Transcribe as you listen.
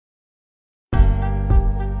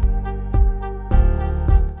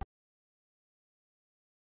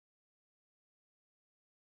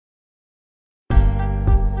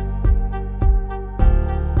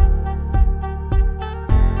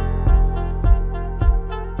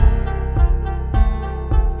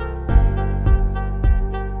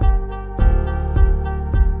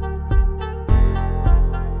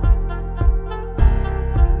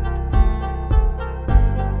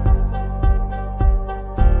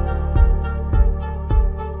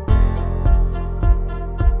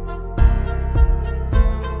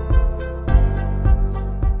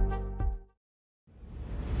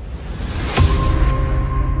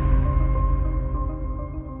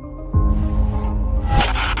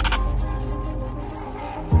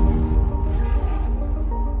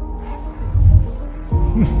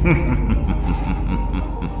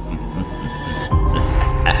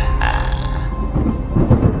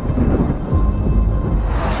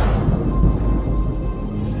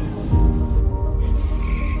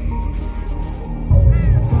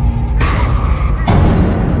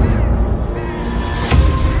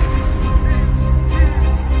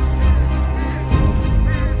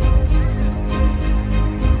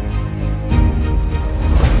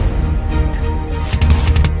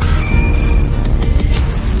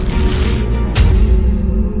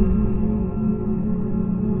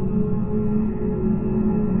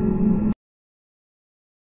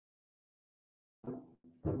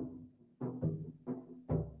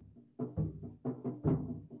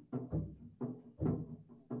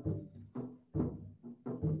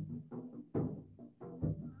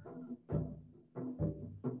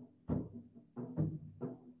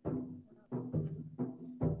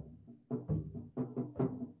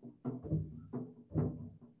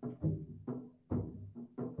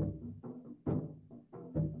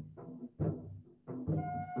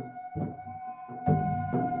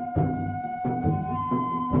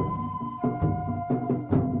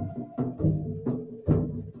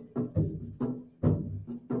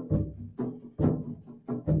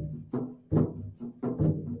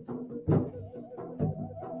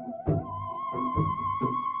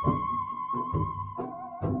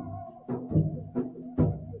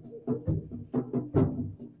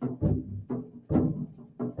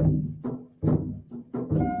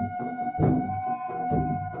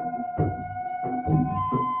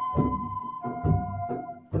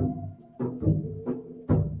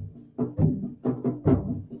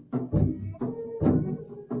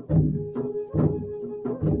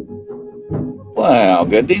Well,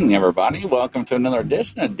 good evening, everybody. Welcome to another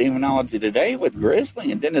edition of Demonology Today with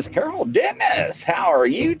Grizzly and Dennis Carroll. Dennis, how are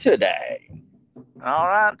you today? All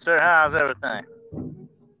right, sir. How's everything?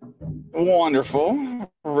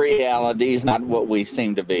 Wonderful. Reality is not what we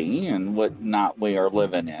seem to be and what not we are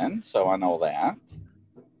living in, so I know that.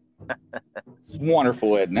 It's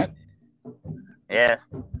wonderful, isn't it? Yeah.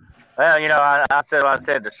 Well, you know, I said what I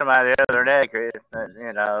said to somebody the other day, Chris.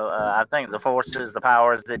 I think the forces, the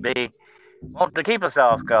powers that be, want to keep us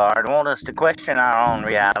off guard, want us to question our own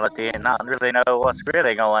reality and not really know what's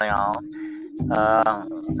really going on.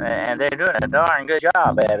 And they're doing a darn good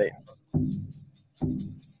job at it.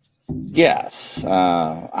 Yes.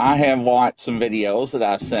 I have watched some videos that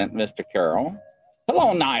I've sent Mr. Carroll.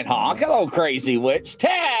 Hello, Nighthawk. Hello, Crazy Witch.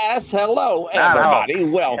 Tess. Hello, everybody.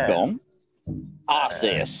 Welcome.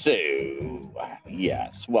 Yeah. Sue.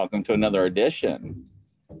 Yes. Welcome to another edition.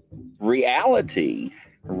 Reality.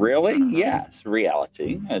 Really? Yes,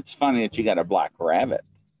 reality. It's funny that you got a black rabbit.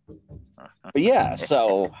 But yeah,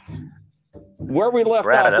 so where we left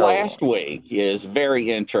off last week is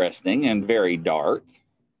very interesting and very dark,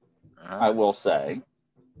 I will say.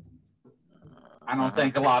 I don't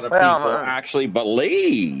think a lot of people actually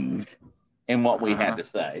believed in what we had to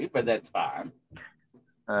say, but that's fine.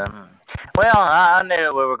 Well, I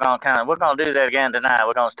knew we were going to do that again tonight.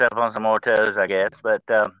 We're going to step on some more toes, I guess, but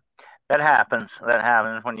that happens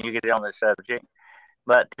when you get on this subject.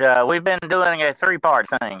 But we've been doing a 3-part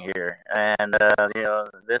thing here. And,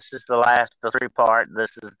 this is the last of the 3-part.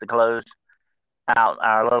 This is to close out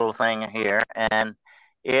our little thing here. And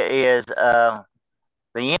it is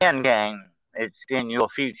the end game. It's in your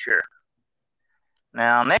future.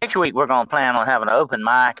 Now, next week, we're going to plan on having an open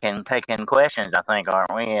mic and taking questions, I think,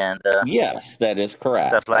 aren't we? And yes, that is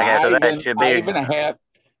correct. Stuff like that. So that should be...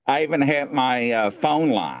 I even have my phone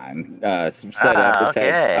line set up to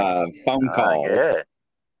take phone calls. Good.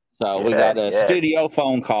 So we got a studio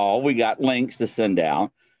phone call. We got links to send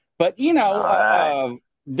out. But,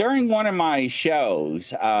 during one of my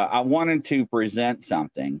shows, I wanted to present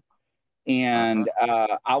something. And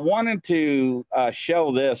I wanted to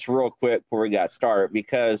show this real quick before we got started,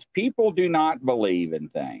 because people do not believe in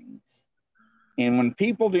things. And when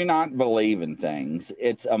people do not believe in things,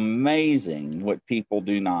 it's amazing what people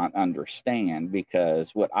do not understand,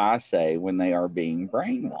 because what I say when they are being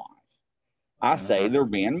brainwashed, I say they're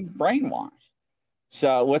being brainwashed.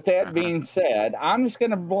 So with that being said, I'm just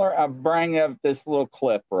going to bring up this little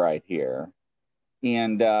clip right here.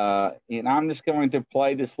 And I'm just going to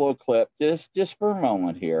play this little clip just for a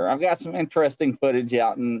moment here. I've got some interesting footage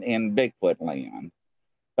out in Bigfoot land.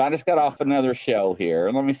 I just got off another show here.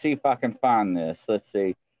 Let me see if I can find this. Let's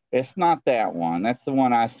see. It's not that one. That's the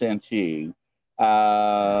one I sent you.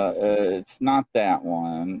 It's not that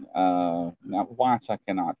one. Now, watch, I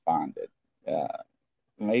cannot find it.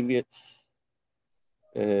 Maybe it's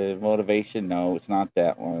motivation. No, it's not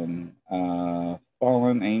that one.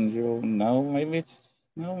 Fallen angel. No, maybe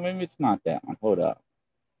it's not that one. Hold up.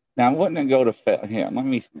 Now, wouldn't it go to here? Let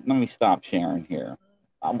me stop sharing here.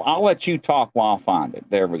 I'll let you talk while I find it.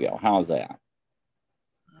 There we go. How's that?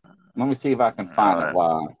 Let me see if I can find it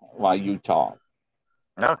while you talk.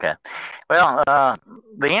 Okay. Well,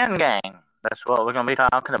 the end game. That's what we're going to be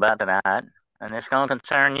talking about tonight, and it's going to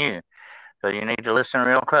concern you. So you need to listen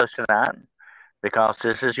real close tonight, because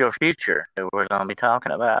this is your future that we're going to be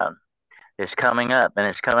talking about. It's coming up, and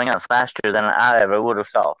it's coming up faster than I ever would have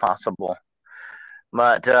thought possible.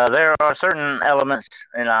 But there are certain elements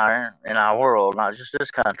in our world, not just this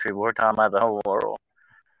country, but we're talking about the whole world,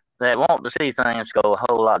 that want to see things go a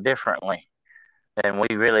whole lot differently than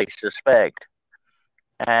we really suspect.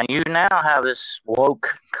 And you now have this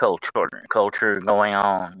woke culture going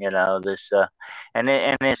on, you know, this and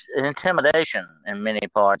it's intimidation in many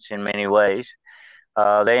parts, in many ways.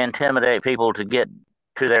 They intimidate people to get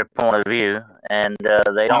to their point of view, and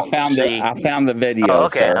they don't see. I found the video. Oh,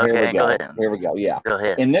 okay, so okay, here we go ahead. Here we go. Yeah. Go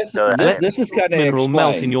ahead. And this is kind of mineral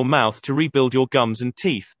melt in your mouth to rebuild your gums and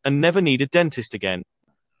teeth, and never need a dentist again.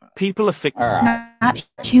 People are not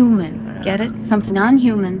human. Get it? Something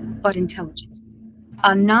non-human but intelligent.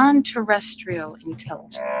 A non-terrestrial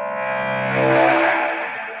intelligence.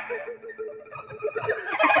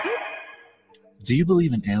 Do you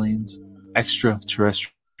believe in aliens?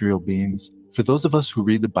 Extraterrestrial beings? For those of us who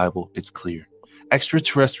read the Bible, it's clear.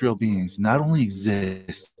 Extraterrestrial beings not only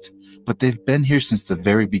exist, but they've been here since the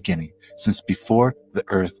very beginning, since before the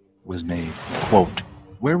earth was made. Quote,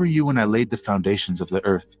 "Where were you when I laid the foundations of the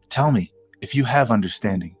earth? Tell me, if you have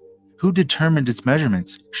understanding. Who determined its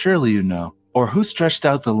measurements? Surely you know. Or who stretched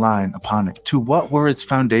out the line upon it? To what were its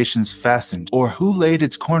foundations fastened? Or who laid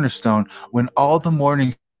its cornerstone when all the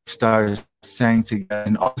morning stars sang together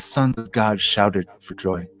and all the sons of God shouted for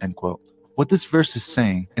joy?" End quote. What this verse is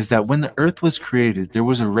saying is that when the earth was created, there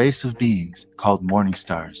was a race of beings called morning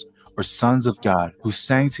stars, or sons of God, who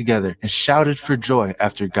sang together and shouted for joy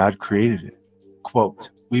after God created it. Quote,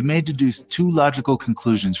 "We may deduce two logical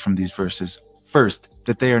conclusions from these verses. First,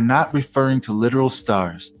 that they are not referring to literal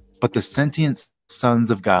stars, but the sentient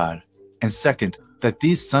sons of God. And second, that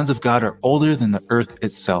these sons of God are older than the earth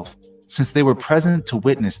itself, since they were present to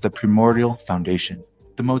witness the primordial foundation.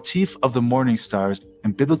 The motif of the morning stars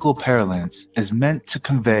in biblical parlance is meant to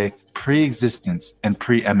convey pre-existence and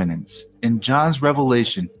preeminence. In John's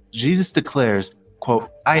Revelation, Jesus declares,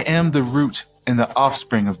 quote, "I am the root and the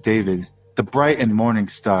offspring of David, the bright and morning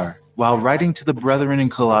star." While writing to the brethren in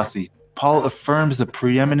Colossae, Paul affirms the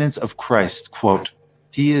preeminence of Christ, quote,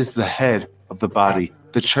 "He is the head of the body,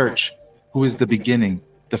 the church, who is the beginning,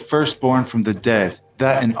 the firstborn from the dead,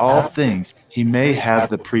 that in all things he may have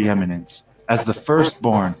the preeminence. As the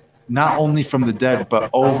firstborn, not only from the dead, but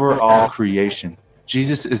over all creation.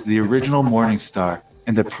 Jesus is the original morning star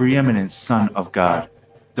and the preeminent Son of God.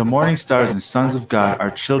 The morning stars and sons of God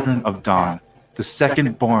are children of dawn, the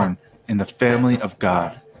second born in the family of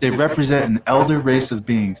God. They represent an elder race of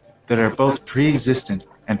beings that are both pre-existent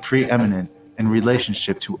and preeminent in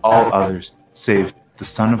relationship to all others, save the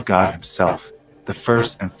Son of God himself, the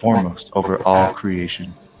first and foremost over all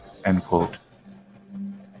creation." End quote.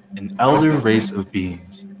 An elder race of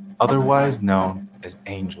beings, otherwise known as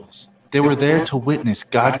angels. They were there to witness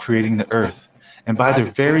God creating the earth, and by their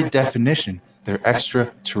very definition, they're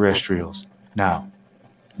extraterrestrials. Now,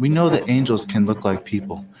 we know that angels can look like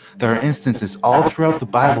people. There are instances all throughout the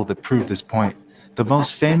Bible that prove this point, the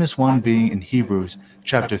most famous one being in Hebrews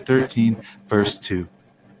chapter 13, verse 2.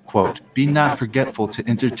 Quote, "Be not forgetful to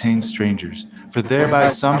entertain strangers, for thereby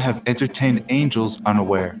some have entertained angels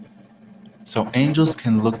unaware." So angels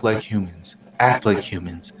can look like humans, act like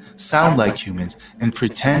humans, sound like humans, and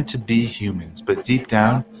pretend to be humans, but deep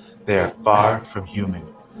down, they are far from human.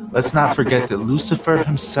 Let's not forget that Lucifer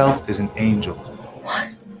himself is an angel.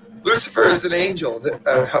 What? Lucifer is an angel,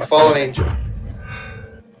 a fallen angel.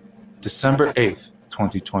 December 8th,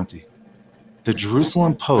 2020. The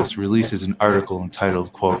Jerusalem Post releases an article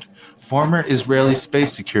entitled, quote, "Former Israeli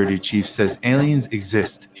space security chief says aliens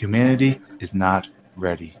exist. Humanity is not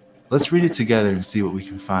ready." Let's read it together and see what we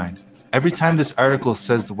can find. Every time this article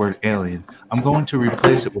says the word alien, I'm going to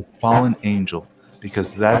replace it with fallen angel,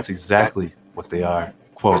 because that's exactly what they are.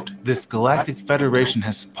 Quote, "This galactic federation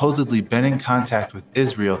has supposedly been in contact with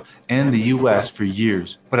Israel and the US for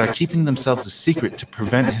years, but are keeping themselves a secret to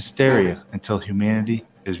prevent hysteria until humanity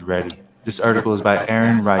is ready." This article is by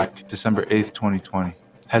Aaron Reich, December 8th, 2020.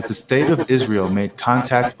 Has the state of Israel made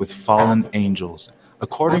contact with fallen angels?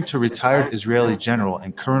 According to retired Israeli general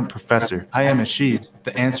and current professor Hayam Eshid,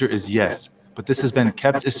 the answer is yes. but this has been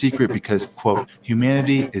kept a secret because, quote,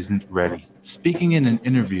 humanity isn't ready. Speaking in an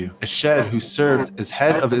interview, Eshed, who served as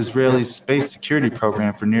head of Israel's space security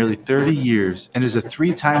program for nearly 30 years and is a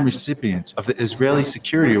 3-time recipient of the Israeli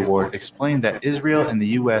Security Award, explained that Israel and the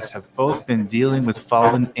U.S. have both been dealing with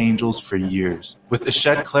fallen angels for years, with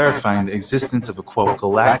Eshed clarifying the existence of a, quote,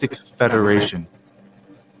 galactic federation.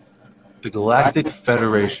 The Galactic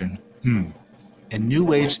Federation. In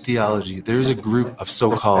New Age theology, there is a group of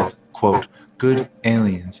so-called, quote, good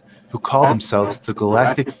aliens who call themselves the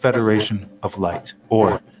Galactic Federation of Light,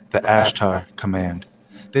 or the Ashtar Command.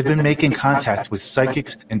 They've been making contact with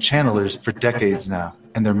psychics and channelers for decades now,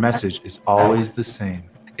 and their message is always the same.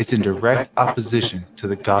 It's in direct opposition to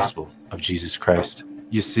the gospel of Jesus Christ.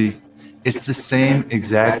 You see, it's the same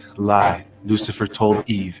exact lie Lucifer told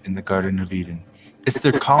Eve in the Garden of Eden. It's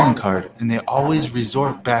their calling card, and they always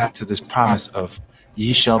resort back to this promise of,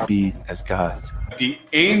 ye shall be as gods. The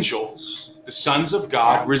angels, the sons of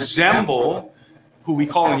God, resemble who we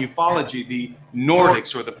call in ufology the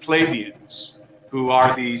Nordics or the Pleiadians, who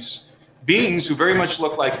are these beings who very much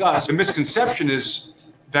look like us. The misconception is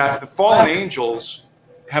that the fallen angels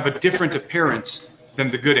have a different appearance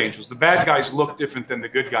than the good angels. The bad guys look different than the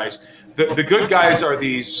good guys. The good guys are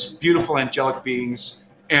these beautiful angelic beings,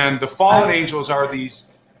 and the fallen angels are these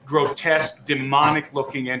grotesque,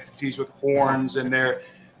 demonic-looking entities with horns, and they're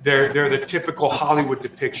the typical Hollywood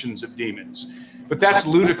depictions of demons. But that's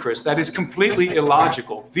ludicrous. That is completely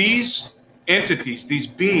illogical. These entities, these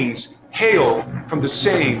beings, hail from the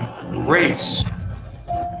same race.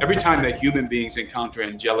 Every time that human beings encounter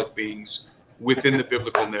angelic beings within the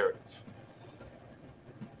biblical narrative,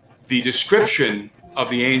 the description of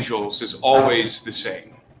the angels is always the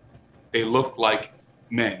same. They look like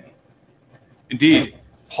men. Indeed,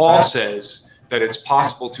 Paul says that it's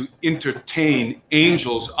possible to entertain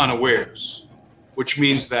angels unawares, which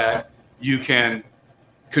means that you can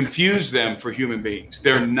confuse them for human beings.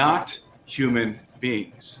 They're not human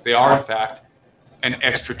beings. They are, in fact, an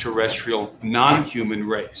extraterrestrial non-human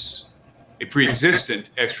race, a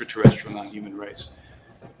pre-existent extraterrestrial non-human race.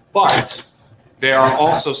 But they are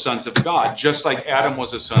also sons of God, just like Adam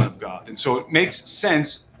was a son of God. And so it makes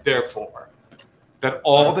sense, therefore, that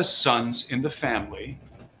all the sons in the family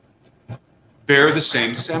bear the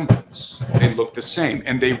same semblance. They look the same,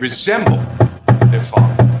 and they resemble their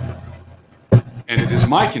father. And it is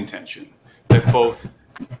my contention that both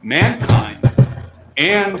mankind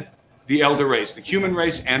and the elder race, the human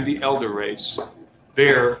race and the elder race,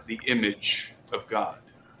 bear the image of God.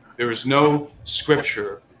 There is no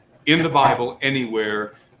scripture in the Bible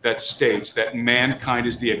anywhere that states that mankind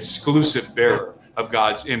is the exclusive bearer of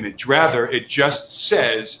God's image. Rather, it just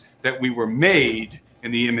says that we were made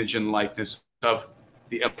in the image and likeness of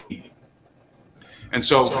the Elohim. And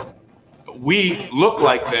so we look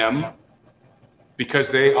like them because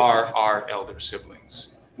they are our elder siblings.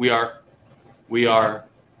 We are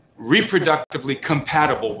reproductively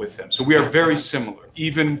compatible with them. So we are very similar,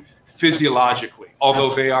 even physiologically,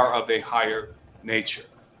 although they are of a higher nature.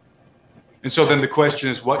 And so then the question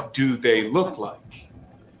is, what do they look like?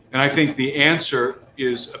 And I think the answer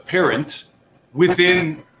is apparent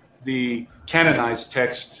within the canonized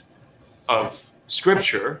text of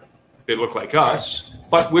Scripture. They look like us,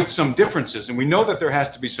 but with some differences. And we know that there has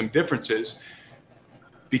to be some differences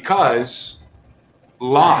because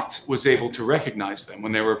Lot was able to recognize them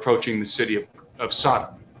when they were approaching the city of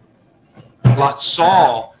Sodom. Lot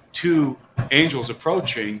saw two angels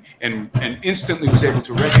approaching and instantly was able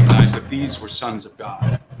to recognize that these were sons of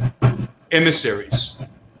God, emissaries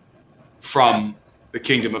from the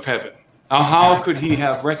kingdom of heaven. Now, how could he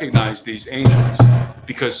have recognized these angels?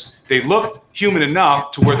 Because they looked human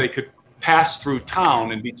enough to where they could pass through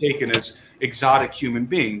town and be taken as exotic human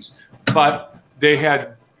beings, but they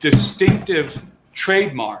had distinctive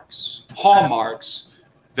trademarks, hallmarks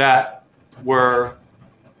that were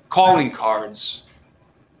calling cards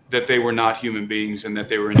that they were not human beings and that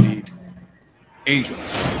they were indeed angels.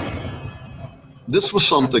 This was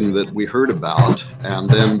something that we heard about, and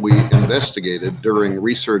then we investigated during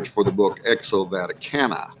research for the book Exo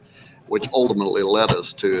Vaticana, which ultimately led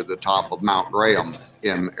us to the top of Mount Graham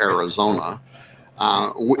in Arizona.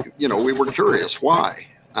 We were curious why.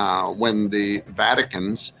 When the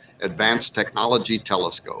Vatican's Advanced Technology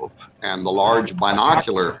Telescope and the Large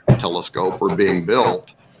Binocular Telescope were being built,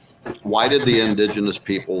 why did the indigenous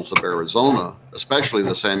peoples of Arizona, especially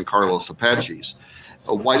the San Carlos Apaches,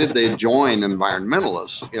 why did they join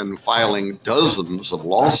environmentalists in filing dozens of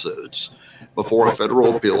lawsuits before a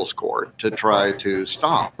federal appeals court to try to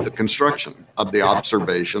stop the construction of the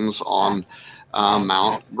observations on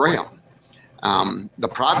Mount Graham? The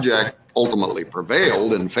project ultimately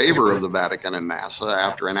prevailed in favor of the Vatican and NASA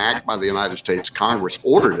after an act by the United States Congress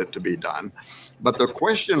ordered it to be done. But the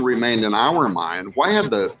question remained in our mind, why had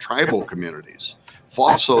the tribal communities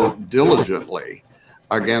fought so diligently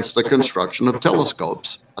against the construction of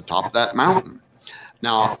telescopes atop that mountain?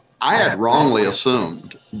 Now, I had wrongly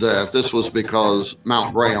assumed that this was because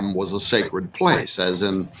Mount Graham was a sacred place, as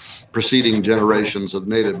in preceding generations of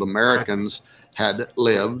Native Americans had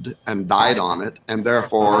lived and died on it, and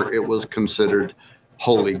therefore it was considered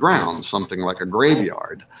holy ground, something like a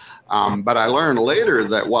graveyard. But I learned later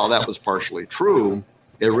that while that was partially true,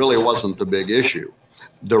 it really wasn't the big issue.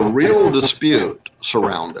 The real dispute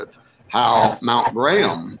surrounded how Mount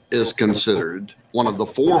Graham is considered one of the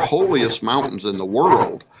 4 holiest mountains in the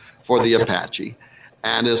world for the Apache,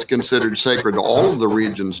 and is considered sacred to all of the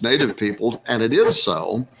region's native peoples. And it is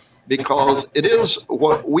so because it is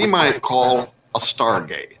what we might call a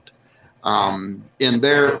stargate. In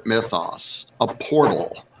their mythos, a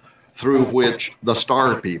portal through which the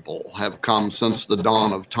star people have come since the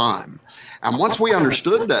dawn of time. And once we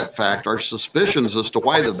understood that fact, our suspicions as to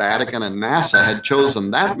why the Vatican and NASA had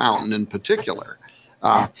chosen that mountain in particular,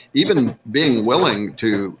 even being willing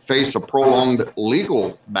to face a prolonged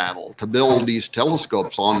legal battle to build these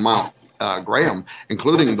telescopes on Mount Graham,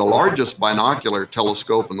 including the largest binocular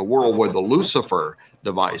telescope in the world where the Lucifer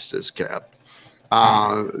device is kept,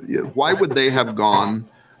 why would they have gone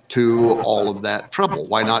to all of that trouble?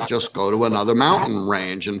 Why not just go to another mountain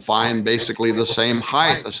range and find basically the same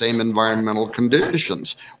height, the same environmental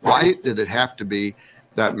conditions? Why did it have to be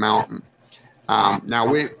that mountain? Now,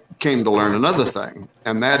 we came to learn another thing,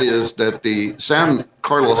 and that is that the San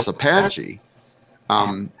Carlos Apache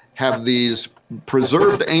have these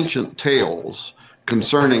preserved ancient tales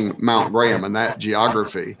concerning Mount Graham and that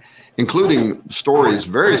geography, including stories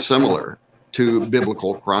very similar to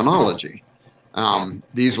biblical chronology.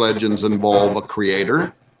 These legends involve a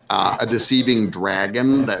creator, a deceiving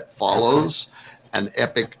dragon that follows, an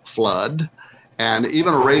epic flood, and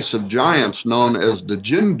even a race of giants known as the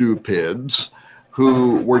Jindupids,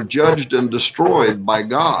 who were judged and destroyed by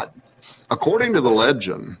God. According to the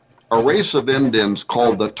legend, a race of Indians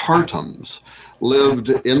called the Tartums lived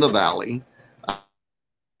in the valley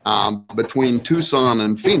between Tucson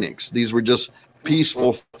and Phoenix. These were just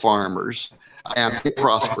peaceful farmers, and they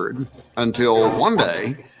prospered until one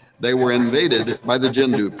day they were invaded by the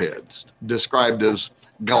Jindupids, described as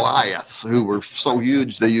Goliaths, who were so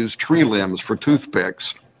huge they used tree limbs for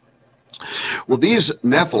toothpicks. Well, these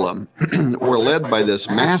Nephilim were led by this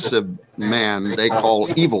massive man they call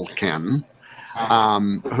Evil Ken,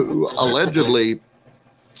 who allegedly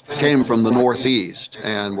came from the northeast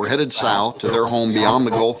and were headed south to their home beyond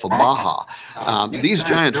the Gulf of Baja. These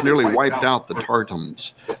giants nearly wiped out the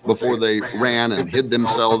Tartums before they ran and hid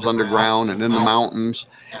themselves underground and in the mountains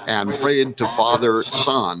and prayed to Father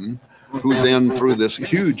Sun, who then threw this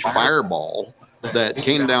huge fireball that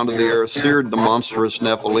came down to the earth, seared the monstrous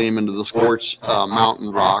Nephilim into the scorched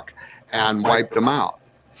mountain rock, and wiped them out.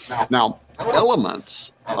 Now,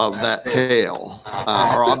 elements of that tale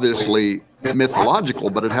are obviously mythological,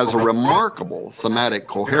 but it has a remarkable thematic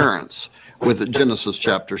coherence with Genesis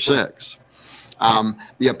chapter 6.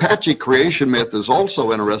 The Apache creation myth is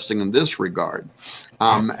also interesting in this regard,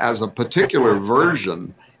 as a particular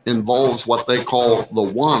version involves what they call the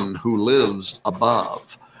one who lives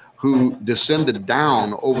above, who descended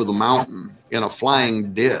down over the mountain in a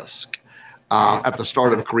flying disc at the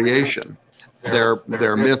start of creation.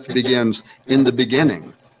 Their myth begins, in the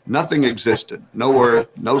beginning, nothing existed. No earth,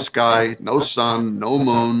 no sky, no sun, no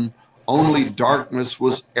moon, only darkness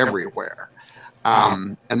was everywhere.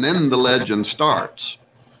 And then the legend starts,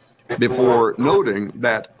 before noting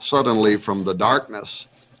that suddenly from the darkness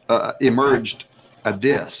emerged a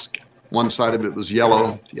disc. One side of it was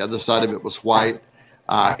yellow, the other side of it was white.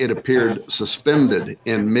 It appeared suspended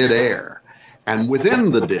in midair, and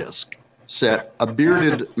within the disc sat a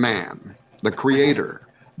bearded man, the creator,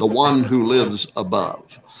 the one who lives above.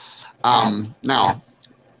 Now,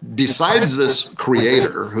 besides this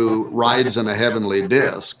creator who rides in a heavenly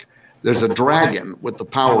disc, there's a dragon with the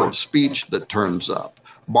power of speech that turns up,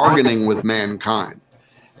 bargaining with mankind,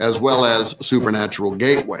 as well as supernatural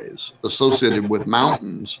gateways associated with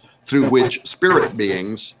mountains through which spirit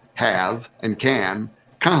beings have and can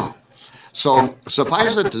come. So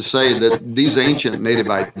suffice it to say that these ancient native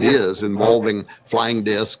ideas involving flying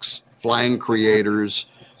discs, flying creators,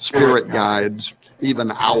 spirit guides,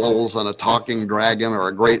 even owls and a talking dragon or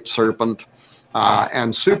a great serpent,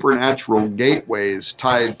 and supernatural gateways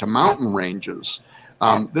tied to mountain ranges.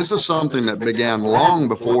 This is something that began long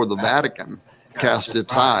before the Vatican cast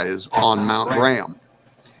its eyes on Mount Graham.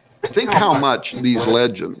 think how much these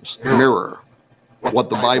legends mirror what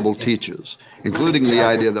the Bible teaches, including the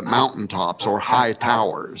idea that mountaintops or high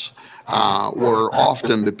towers were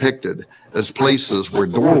often depicted as places where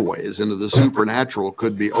doorways into the supernatural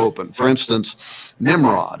could be opened. For instance,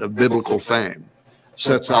 Nimrod of biblical fame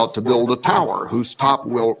sets out to build a tower whose top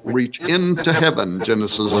will reach into heaven,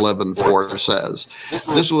 Genesis 11:4 says.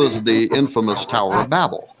 This was the infamous Tower of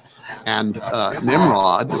Babel. And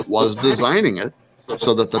Nimrod was designing it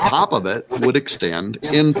so that the top of it would extend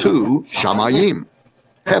into Shamayim,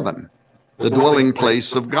 heaven, the dwelling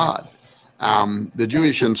place of God. The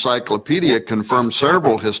Jewish Encyclopedia confirms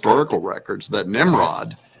several historical records that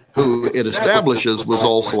Nimrod, who it establishes was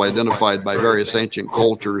also identified by various ancient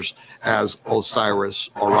cultures as Osiris,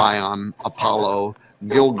 Orion, Apollo,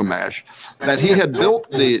 Gilgamesh, that he had built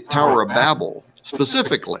the Tower of Babel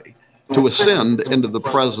specifically to ascend into the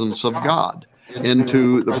presence of God,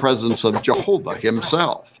 into the presence of Jehovah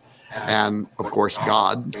himself. And of course,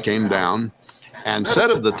 God came down and said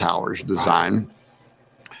of the tower's design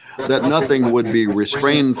that nothing would be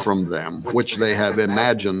restrained from them, which they have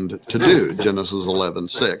imagined to do, Genesis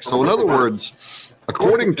 11:6. So in other words,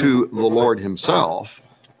 according to the Lord himself,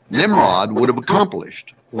 Nimrod would have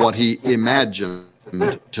accomplished what he imagined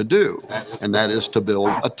to do, and that is to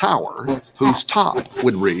build a tower whose top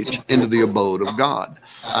would reach into the abode of God.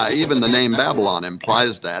 Even the name Babylon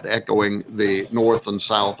implies that, echoing the North and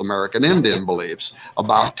South American Indian beliefs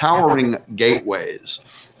about towering gateways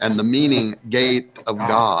and the meaning gate of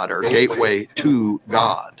God or gateway to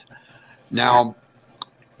God. Now,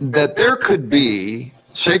 that there could be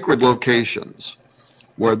sacred locations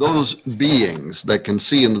where those beings that can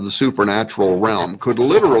see into the supernatural realm could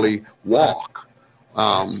literally walk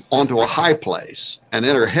onto a high place and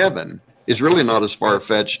enter heaven is really not as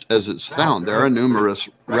far-fetched as it's found. There are numerous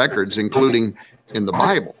records, including in the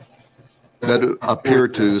Bible, that appear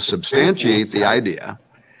to substantiate the idea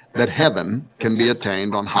that heaven can be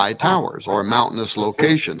attained on high towers or mountainous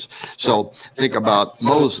locations. So think about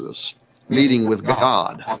Moses meeting with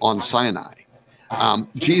God on Sinai,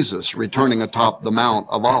 Jesus returning atop the Mount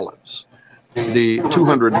of Olives, the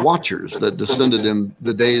 200 watchers that descended in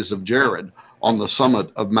the days of Jared on the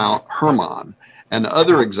summit of Mount Hermon, and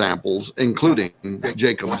other examples, including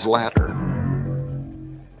Jacob's ladder.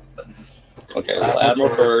 Okay, well,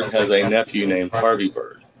 Admiral Byrd has a nephew named Harvey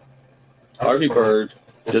Byrd. Harvey Byrd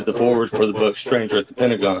did the foreword for the book Stranger at the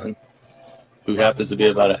Pentagon, who happens to be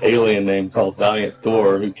about an alien named called Valiant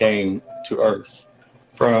Thor who came to Earth.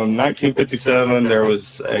 From 1957, there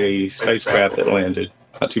was a spacecraft that landed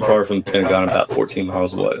not too far from the Pentagon, about 14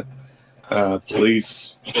 miles away.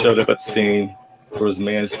 Police showed up at the scene. There was a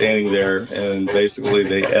man standing there, and basically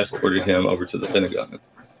they escorted him over to the Pentagon.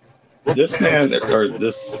 This man, or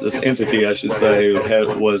this entity, I should say,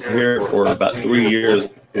 was here for about 3 years,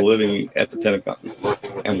 living at the Pentagon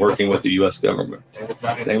and working with the U.S. government.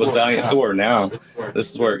 His name was Valiant Thor. Now,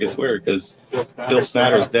 this is where it gets weird, because Phil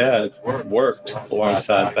Snyder's dad worked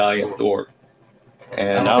alongside Valiant Thor.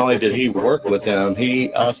 And not only did he work with him,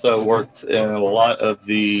 he also worked in a lot of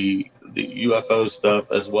the UFO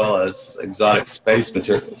stuff as well as exotic space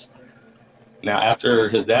materials. Now, after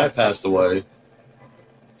his dad passed away,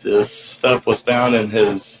 this stuff was found in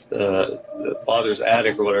his father's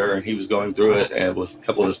attic or whatever, and he was going through it and with a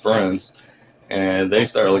couple of his friends, and they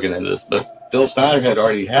started looking into this. But Phil Snyder had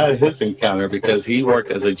already had his encounter because he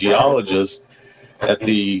worked as a geologist at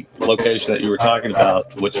the location that you were talking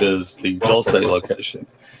about, which is the Dulce location.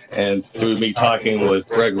 And through me talking with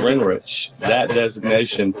Greg Renrich, that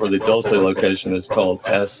designation for the Dulce location is called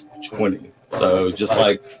S20. So just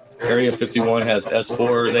like Area 51 has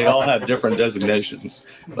S4, they all have different designations,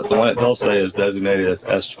 but the one at Dulce is designated as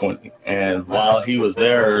S20. And while he was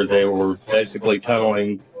there, they were basically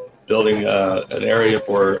tunneling, building an area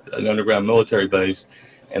for an underground military base,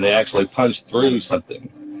 and they actually punched through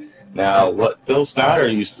something. Now, what Phil Snyder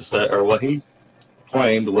used to say, or what he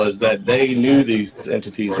claimed, was that they knew these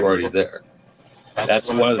entities were already there. That's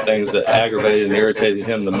one of the things that aggravated and irritated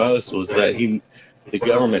him the most, was that the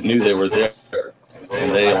government knew they were there,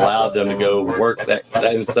 and they allowed them to go work that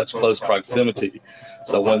in such close proximity.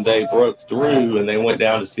 So when they broke through and they went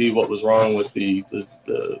down to see what was wrong with the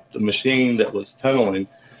machine that was tunneling,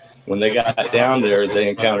 when they got down there, they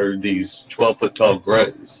encountered these 12-foot tall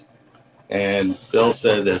grays. And Bill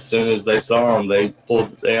said that as soon as they saw them, they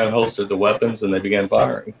unholstered the weapons and they began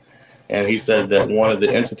firing. And he said that one of the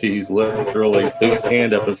entities literally threw his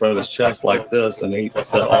hand up in front of his chest like this, and he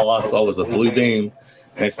said, all I saw was a blue beam.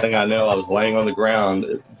 Next thing I know, I was laying on the ground.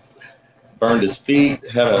 It burned his feet,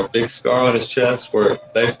 had a big scar on his chest where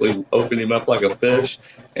it basically opened him up like a fish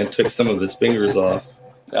and took some of his fingers off.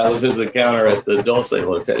 That was his encounter at the Dulce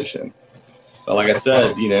location. But like I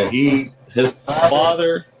said, you know, his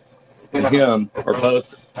father and him are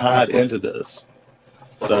both tied into this.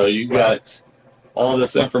 So you got all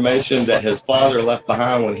this information that his father left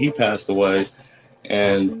behind when he passed away,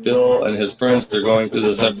 and Phil and his friends are going through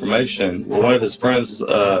this information. Well, one of his friends,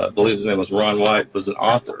 I believe his name was Ron White, was an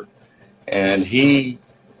author, and he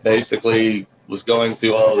basically was going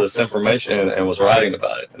through all of this information and was writing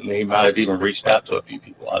about it. And he might have even reached out to a few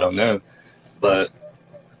people, I don't know. But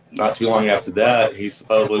not too long after that, he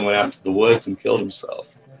supposedly went out to the woods and killed himself.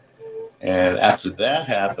 And after that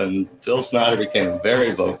happened, Phil Snyder became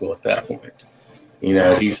very vocal at that point. You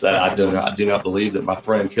know, he said, I do not believe that my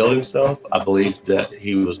friend killed himself. I believe that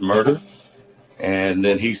he was murdered. And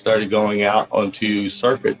then he started going out onto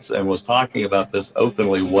circuits and was talking about this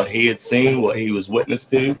openly, what he had seen, what he was witness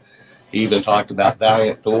to. He even talked about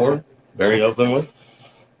Valiant Thor very openly.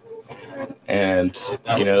 And,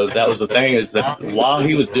 you know, that was the thing, is that while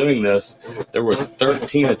he was doing this, there was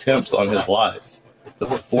 13 attempts on his life. The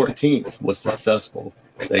 14th was successful.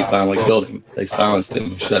 They finally killed him. They silenced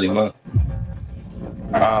him and shut him up.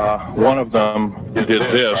 One of them did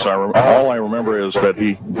this. All I remember is that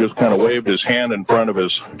he just kind of waved his hand in front of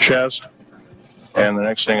his chest, and the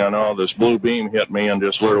next thing I know, this blue beam hit me and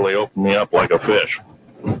just literally opened me up like a fish.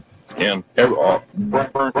 And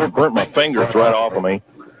burnt my fingers right off of me.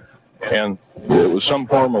 And it was some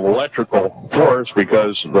form of electrical force,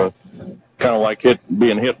 because the kind of like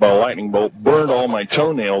being hit by a lightning bolt burned all my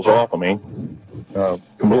toenails off of me.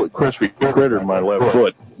 Completely crispy crittered my left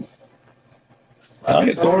foot.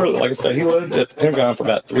 Thor, like I said, he lived at the Pentagon for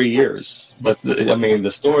about 3 years. But, I mean,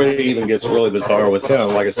 the story even gets really bizarre with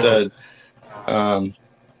him. Like I said, I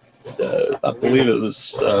believe it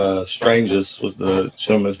was Stranges was the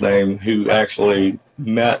gentleman's name, who actually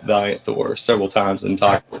met Valiant Thor several times and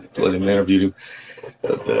talked with him and interviewed him.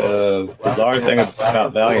 But the bizarre thing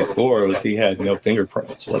about Valiant Thor was he had no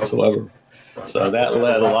fingerprints whatsoever. So that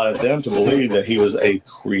led a lot of them to believe that he was a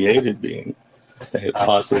created being,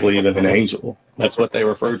 possibly even an angel. That's what they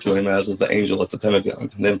referred to him as, was the angel at the Pentagon.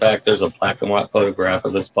 And in fact, there's a black and white photograph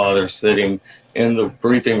of his father sitting in the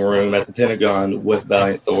briefing room at the Pentagon with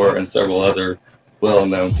Valiant Thor and several other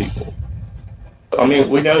well-known people. I mean,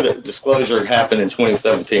 we know that disclosure happened in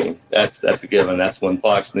 2017. That's a given. That's when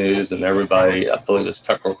Fox News and everybody, I believe it's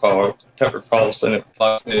Tucker Carlson at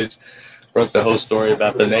Fox News, broke the whole story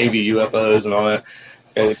about the Navy UFOs and all that.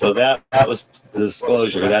 Okay, so that was the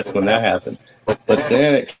disclosure. That's when that happened. But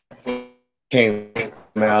then it came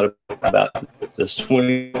out about this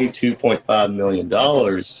 $22.5 million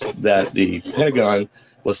that the Pentagon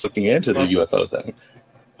was looking into the UFO thing.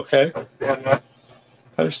 Okay, I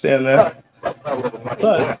understand that.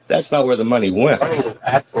 But that's not where the money went.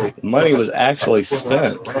 The money was actually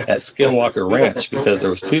spent at Skinwalker Ranch, because there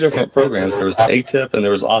was two different programs. There was ATIP and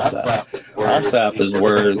there was OSAP. OSAP is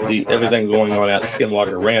where everything going on at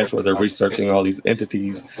Skinwalker Ranch, where they're researching all these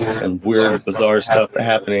entities and weird, bizarre stuff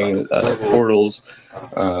happening, portals.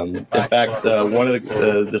 In fact, one of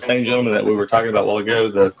the same gentleman that we were talking about a while ago,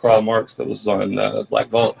 the Carl Marx that was on Black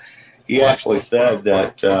Vault, he actually said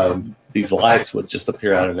that these lights would just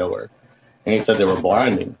appear out of nowhere. And he said they were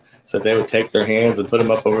blinding. So they would take their hands and put them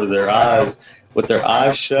up over their eyes. With their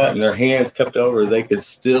eyes shut and their hands kept over, they could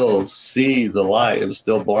still see the light. It was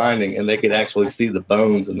still blinding, and they could actually see the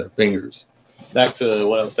bones in their fingers. Back to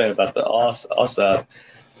what I was saying about the OSAP,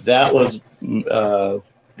 that was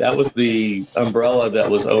the umbrella that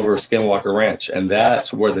was over Skinwalker Ranch, and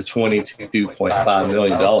that's where the $22.5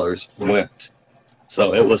 million went.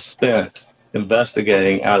 So it was spent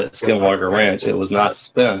investigating out at Skinwalker Ranch. It was not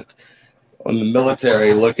spent on the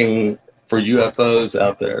military looking for UFOs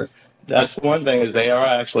out there. That's one thing, is they are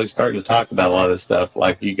actually starting to talk about a lot of this stuff.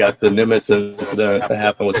 Like, you got the Nimitz incident that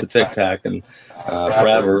happened with the Tic Tac, and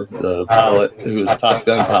Forever, the pilot, who was a Top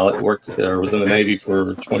Gun pilot, worked there, was in the Navy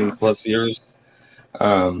for 20 plus years.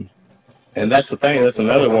 And that's the thing. That's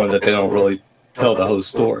another one that they don't really tell the whole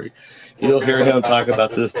story. You'll hear him talk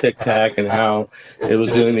about this Tic Tac and how it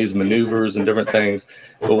was doing these maneuvers and different things.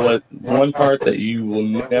 But one part that you will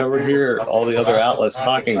never hear all the other outlets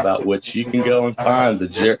talking about, which you can go and find, the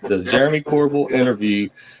Jeremy Corbell interview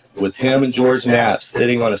with him and George Knapp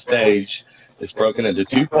sitting on a stage. It's broken into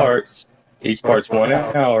two parts. Each part's 1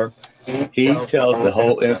 hour. He tells the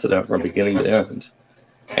whole incident from beginning to end.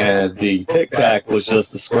 And the Tic Tac was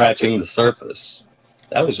just the scratching the surface.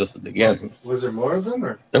 That was just the beginning. Was there more of them?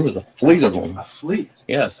 Or? There was a fleet of them. A fleet?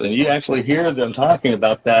 Yes, and you actually hear them talking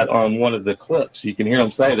about that on one of the clips. You can hear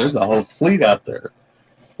them say there's a whole fleet out there.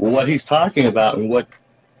 Well, what he's talking about and what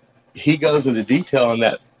he goes into detail in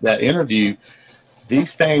that interview,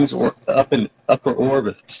 these things were up in upper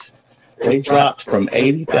orbit. They dropped from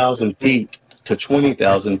 80,000 feet to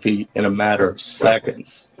 20,000 feet in a matter of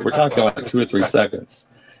seconds. We're talking like 2 or 3 seconds.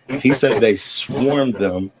 He said they swarmed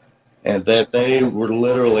them and that they were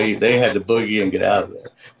literally, they had to boogie and get out of there.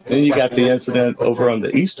 Then you got the incident over on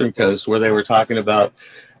the eastern coast where they were talking about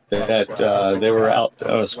that they were out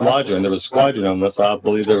on a squadron. There was a squadron on this. I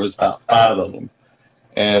believe there was about 5 of them.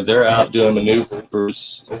 And they're out doing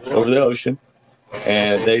maneuvers over the ocean.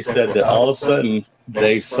 And they said that all of a sudden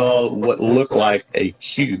they saw what looked like a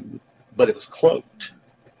cube, but it was cloaked.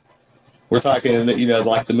 We're talking, you know,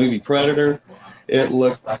 like the movie Predator. It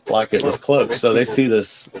looked like it was cloaked. So they see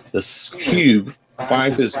this cube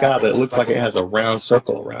flying through the sky, but it looks like it has a round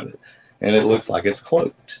circle around it. And it looks like it's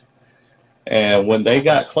cloaked. And when they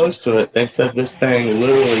got close to it, they said this thing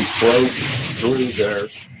literally broke through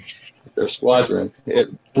their squadron. It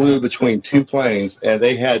flew between 2 planes, and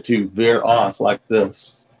they had to veer off like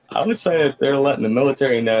this. I would say that they're letting the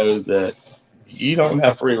military know that you don't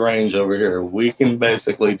have free range over here. We can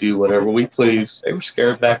basically do whatever we please. They were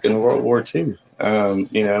scared back in World War II.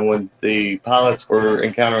 You know, when the pilots were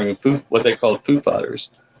encountering what they called Foo Fighters.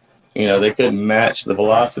 You know, they couldn't match the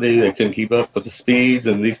velocity. They couldn't keep up with the speeds,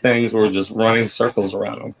 and these things were just running circles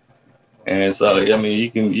around them. And so, I mean,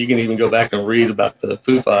 you can even go back and read about the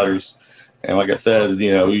Foo Fighters. And like I said,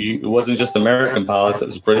 you know, it wasn't just American pilots. It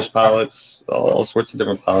was British pilots, all sorts of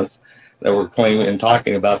different pilots that were claiming and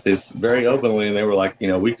talking about this very openly. And they were like, you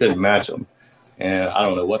know, we couldn't match them. And I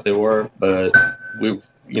don't know what they were, but we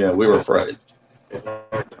were afraid.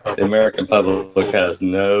 The American public has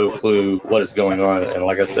no clue what is going on. And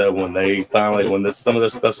like I said, when some of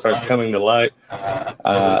this stuff starts coming to light,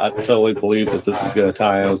 I totally believe that this is going to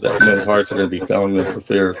tie in, that men's hearts are going to be going in for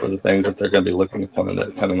fear for the things that they're going to be looking upon that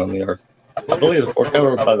are coming on the earth. I believe if we're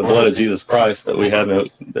covered by the blood of Jesus Christ, that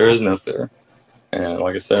there is no fear. And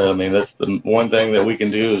like I said, I mean, that's the one thing that we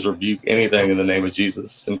can do is rebuke anything in the name of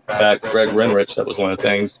Jesus. In fact, Greg Renrich, that was one of the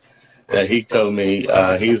things that he told me.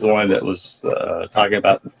 He's the one that was talking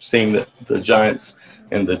about seeing the giants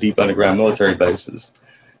in the deep underground military bases.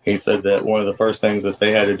 He said that one of the first things that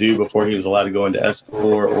they had to do before he was allowed to go into S4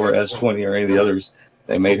 or S20 or any of the others,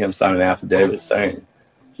 they made him sign an affidavit saying,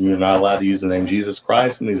 you're not allowed to use the name Jesus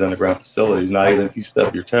Christ in these underground facilities, not even if you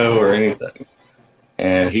stub your toe or anything.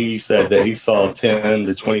 And he said that he saw 10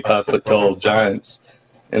 to 25 foot tall giants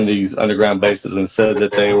in these underground bases and said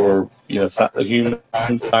that they were, you know, human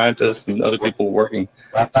scientists and other people working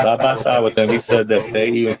side by side with them. He said that they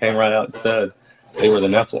even came right out and said they were the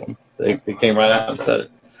Nephilim. They came right out and said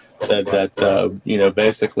it. Said that, you know,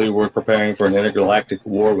 basically we're preparing for an intergalactic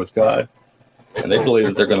war with God. And they believe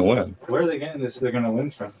that they're going to win. Where are they getting this? They're going to win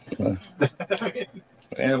from.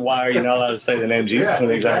 And why are you not allowed to say the name Jesus in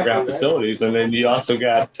these underground facilities? And then you also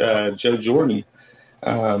got Joe Jordan.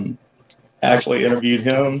 Actually interviewed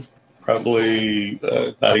him probably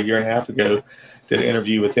about a year and a half ago. Did an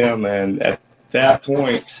interview with him, and at that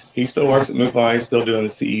point, he still works at MUFON. He's still doing the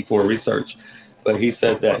CE4 research. But he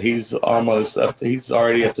said that he's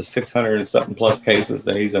already up to 600 and something plus cases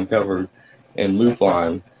that he's uncovered in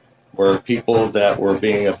MUFON, where people that were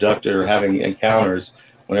being abducted or having encounters,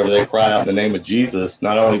 whenever they cried out in the name of Jesus,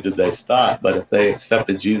 not only did they stop, but if they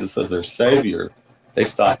accepted Jesus as their savior, they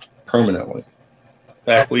stopped permanently. In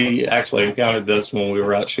fact, we actually encountered this when we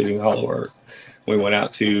were out shooting Hollow Earth. We went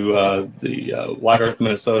out to the White Earth,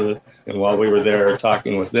 Minnesota, and while we were there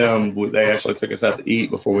talking with them, they actually took us out to eat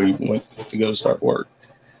before we went to go start work.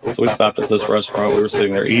 So we stopped at this restaurant. We were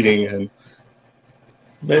sitting there eating, and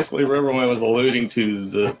basically Riverwind was alluding to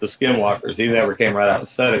the skinwalkers. He never came right out and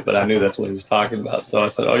said it, but I knew that's what he was talking about. So I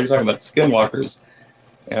said, oh, you're talking about the skinwalkers?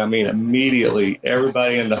 And I mean, immediately,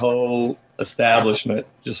 everybody in the whole establishment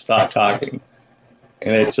just stopped talking.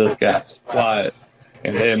 And it just got quiet.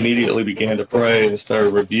 And they immediately began to pray and started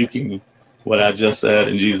rebuking what I just said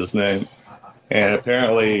in Jesus' name. And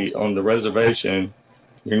apparently on the reservation,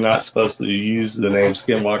 you're not supposed to use the name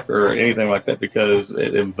Skinwalker or anything like that because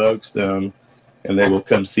it invokes them and they will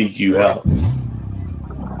come seek you out.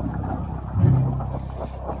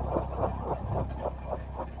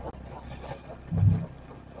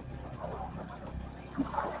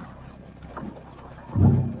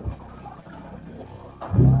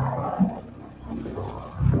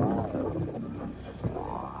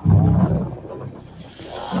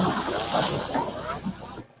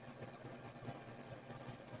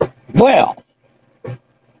 Well,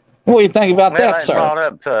 what do you think about that, sir?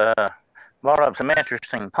 Brought up some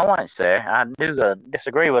interesting points there. I do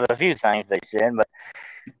disagree with a few things they said, but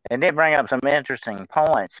it did bring up some interesting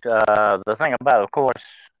points. The thing about, of course,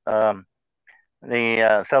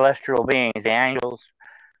 the celestial beings, the angels,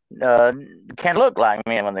 can look like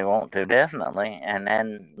men when they want to, definitely, and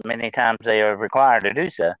many times they are required to do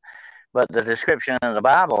so. But the description in the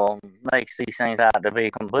Bible makes these things out to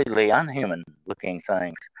be completely unhuman-looking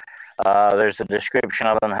things. There's a description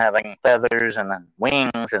of them having feathers and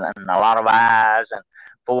wings and a lot of eyes and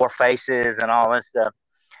 4 faces and all this stuff.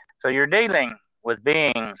 So you're dealing with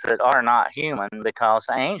beings that are not human, because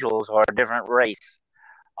angels are a different race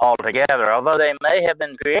altogether. Although they may have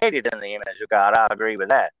been created in the image of God, I agree with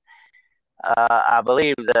that. I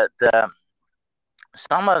believe that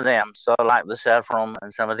some of them, so like the Sephirim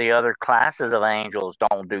and some of the other classes of angels,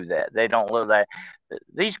 don't do that. They don't live that.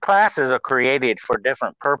 These classes are created for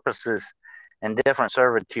different purposes and different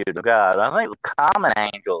servitude of God. I think the common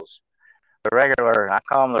angels, the regular, I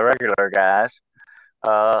call them the regular guys,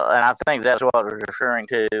 and I think that's what we're referring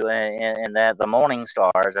to in that the morning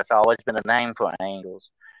stars, that's always been a name for angels,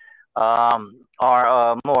 are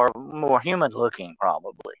more human looking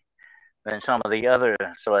probably than some of the other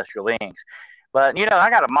celestial beings. But, you know, I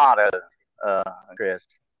got a motto, Chris,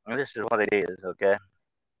 and this is what it is, okay?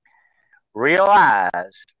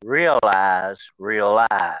 Realize, realize, realize.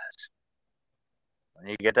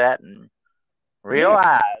 You get that?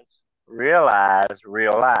 Realize, realize,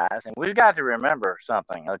 realize. And we've got to remember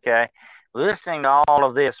something, okay? Listening to all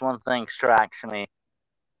of this, one thing strikes me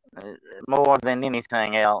more than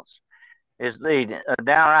anything else is the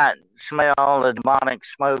downright smell, the demonic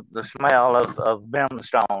smoke, the smell of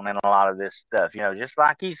brimstone and a lot of this stuff. You know, just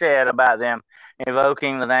like he said about them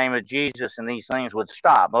invoking the name of Jesus and these things would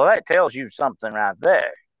stop. Well, that tells you something right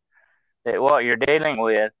there, that what you're dealing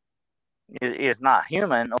with is not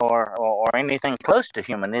human or anything close to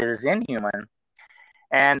human. It is inhuman.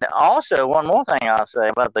 And also, one more thing I'll say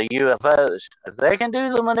about the UFOs. If they can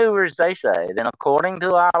do the maneuvers they say, then according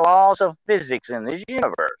to our laws of physics in this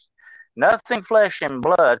universe, nothing flesh and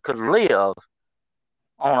blood could live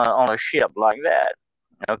on a ship like that,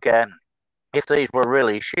 okay? If these were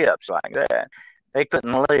really ships like that, they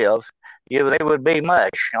couldn't live. They would be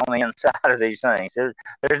mush on the inside of these things.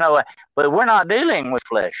 There's no way. But we're not dealing with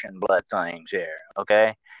flesh and blood things here,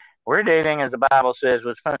 okay? We're dealing, as the Bible says,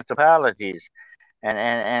 with principalities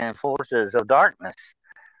and forces of darkness.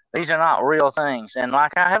 These are not real things. And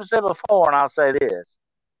like I have said before, and I'll say this,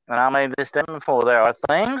 and I made this statement before, there are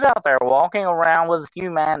things out there walking around with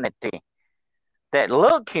humanity that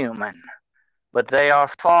look human, but they are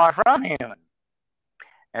far from human.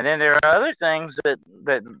 And then there are other things that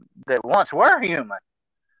once were human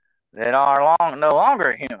that are no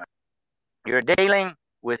longer human. You're dealing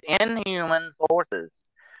with inhuman forces.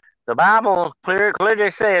 The Bible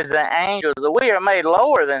clearly says that angels, that we are made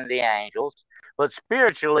lower than the angels, but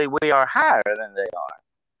spiritually we are higher than they are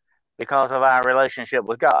because of our relationship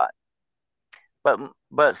with God.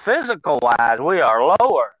 But physical wise, we are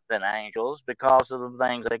lower than angels because of the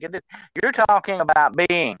things they can do. You're talking about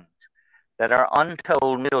beings that are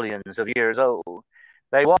untold millions of years old.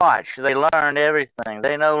 They watch, they learn everything.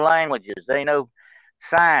 They know languages, they know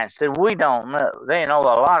science that we don't know. They know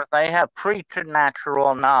a lot. They have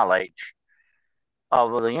preternatural knowledge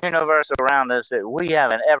of the universe around us that we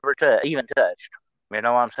haven't ever even touched. You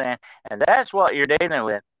know what I'm saying? And that's what you're dealing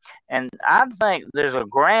with. And I think there's a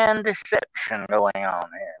grand deception going on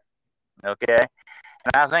here. Okay?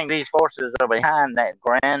 And I think these forces are behind that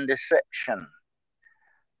grand deception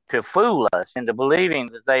to fool us into believing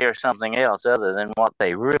that they are something else other than what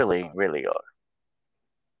they really, really are.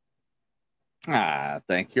 I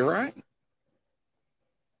think you're right.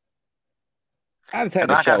 I just had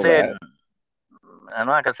to show that. And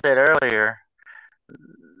like I said earlier,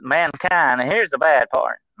 mankind, and here's the bad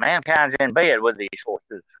part, mankind's in bed with these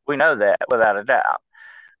forces. We know that without a doubt.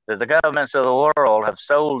 That the governments of the world have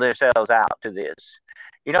sold themselves out to this.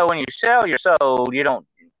 You know, when you sell your soul, you don't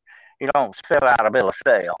fill out a bill of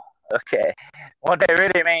sale. Okay. What that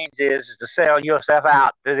really means is to sell yourself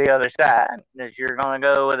out to the other side, that you're going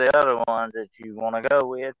to go with the other ones that you want to go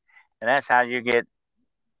with. And that's how you get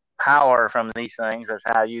power from these things. That's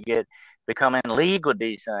how you become in league with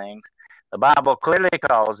these things. The Bible clearly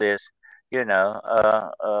calls this,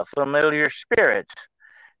 familiar spirits.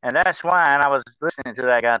 And that's why, and I was listening to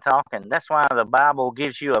that guy talking, that's why the Bible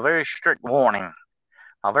gives you a very strict warning,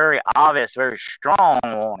 a very obvious, very strong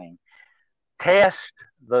warning. Test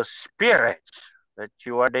the spirits that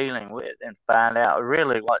you are dealing with and find out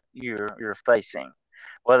really what you're facing,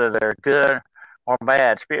 whether they're good or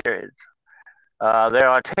bad spirits. There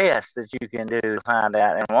are tests that you can do to find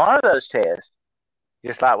out. And one of those tests,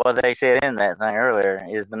 just like what they said in that thing earlier,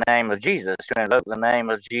 is the name of Jesus. To invoke the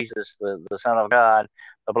name of Jesus, the Son of God,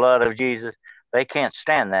 the blood of Jesus. They can't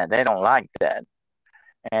stand that. They don't like that.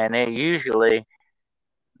 And it usually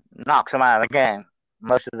knocks them out of the game.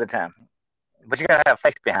 most of the time. But you got to have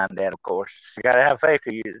faith behind that, of course. You got to have faith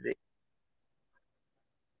to use it.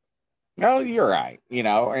 No, you're right.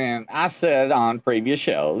 And I said on previous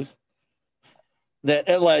shows that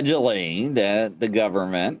allegedly that the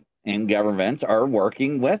government and governments are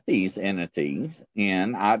working with these entities,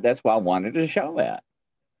 and that's why I wanted to show that.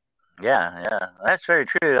 Yeah, that's very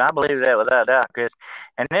true. I believe that without doubt, Chris.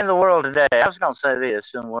 And in the world today, I was going to say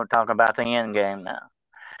this, and we're talking about the end game now.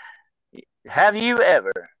 Have you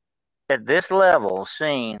ever, at this level,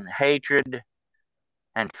 seen hatred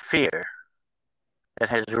and fear that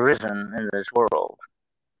has risen in this world?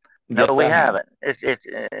 No, Yes, we I have.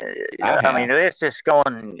 haven't. I mean, it's just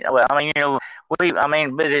going. Well, I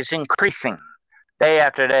mean, but it's increasing day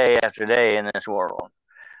after day after day in this world.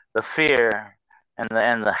 The fear and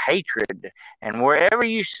the hatred, and wherever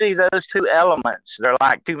you see those two elements, they're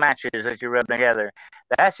like two matches that you rub together.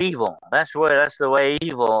 That's evil. That's the way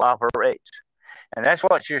evil operates, and that's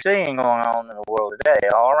what you're seeing going on in the world today,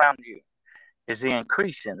 all around you, is the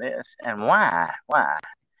increase in this. And why? Why?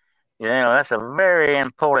 That's a very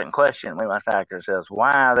important question we must ask ourselves.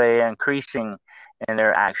 Why are they increasing in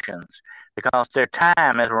their actions? Because their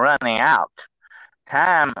time is running out.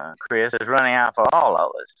 Time, Chris, is running out for all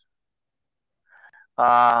of us.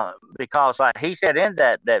 Because like he said in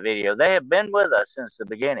that video, they have been with us since the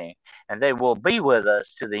beginning, and they will be with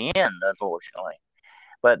us to the end, unfortunately.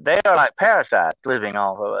 But they are like parasites living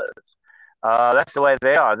off of us. That's the way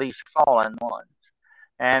they are, these fallen ones.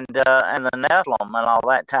 And the Nephilim and all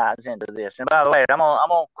that ties into this. And by the way, I'm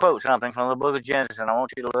gonna quote something from the book of Genesis, and I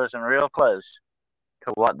want you to listen real close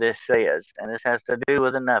to what this says. And this has to do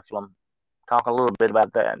with the Nephilim. Talk a little bit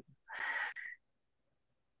about that.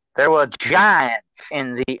 There were giants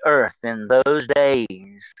in the earth in those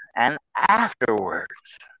days and afterwards,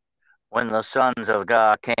 when the sons of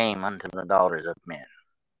God came unto the daughters of men.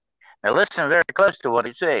 Now listen very close to what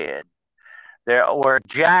he said. There were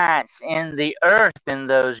giants in the earth in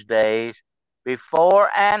those days,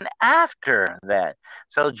 before and after that.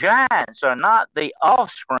 So giants are not the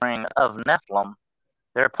offspring of Nephilim.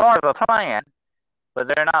 They're part of a plan, but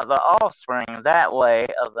they're not the offspring that way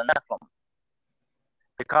of the Nephilim.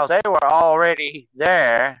 Because they were already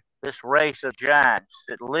there, this race of giants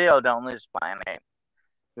that lived on this planet,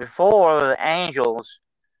 before the angels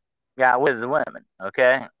got with the women,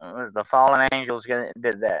 okay? The fallen angels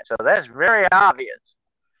did that. So that's very obvious.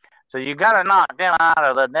 So you got to knock them out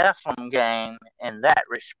of the Nephilim game in that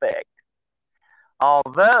respect.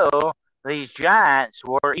 Although these giants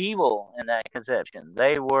were evil in that conception,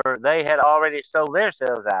 they had already sold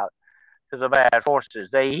themselves out to the bad forces.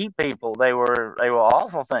 They eat people. They were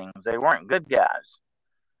awful things. They weren't good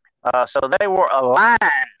guys. So they were aligned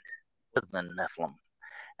with the Nephilim,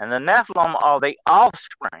 and the Nephilim are the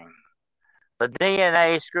offspring. The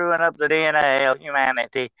DNA screwing up the DNA of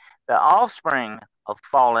humanity, the offspring of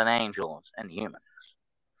fallen angels and humans.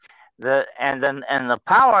 The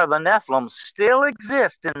power of the Nephilim still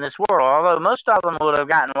exists in this world, although most of them would have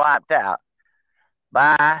gotten wiped out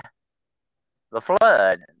by the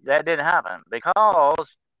flood. That didn't happen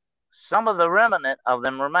because some of the remnant of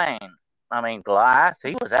them remain. I mean, Goliath,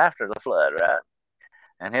 he was after the flood, right?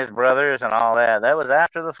 And his brothers and all that, that was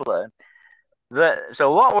after the flood.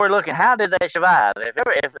 So what we're looking, how did they survive? If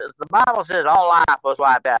the Bible says all life was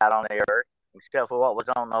wiped out on the earth, except for what was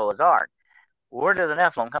on Noah's Ark, where did the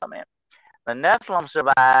Nephilim come in? The Nephilim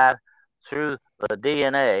survived through the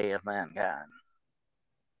DNA of mankind.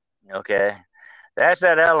 Okay? That's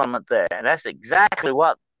that element there. And that's exactly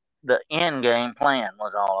what the end game plan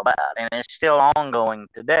was all about. And it's still ongoing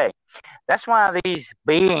today. That's why these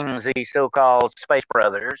beings, these so-called space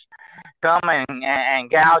brothers, come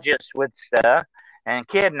and gouge us with stuff and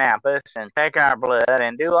kidnap us and take our blood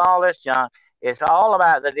and do all this junk. It's all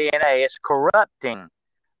about the DNA. It's corrupting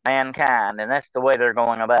mankind, and that's the way they're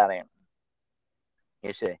going about it.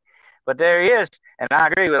 You see. But there is, and I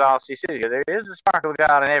agree with all Cecilia, there is a spark of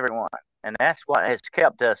God in everyone, and that's what has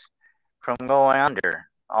kept us from going under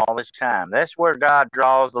all this time. That's where God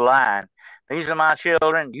draws the line. These are my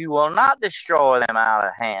children. You will not destroy them out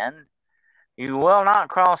of hand. You will not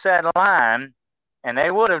cross that line. And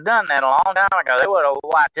they would have done that a long time ago. They would have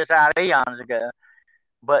wiped us out eons ago.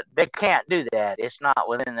 But they can't do that. It's not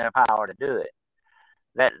within their power to do it.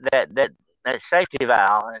 That safety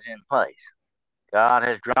valve is in place. God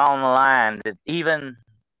has drawn the line that even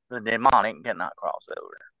the demonic cannot cross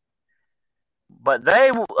over. But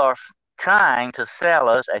they are trying to sell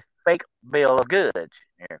us a fake bill of goods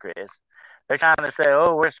here, Chris. They're trying to say,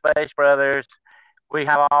 oh, we're space brothers. We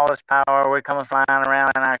have all this power. We're coming flying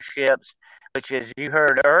around in our ships, which, as you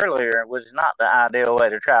heard earlier, was not the ideal way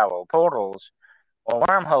to travel. Portals Well,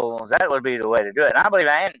 wormholes, that would be the way to do it. And I believe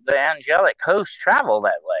the angelic hosts travel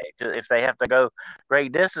that way if they have to go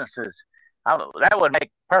great distances. That would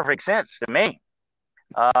make perfect sense to me.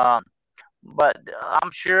 But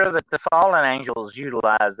I'm sure that the fallen angels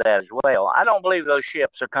utilize that as well. I don't believe those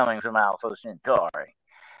ships are coming from Alpha Centauri.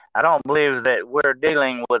 I don't believe that we're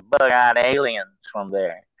dealing with bug-eyed aliens from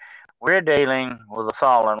there. We're dealing with the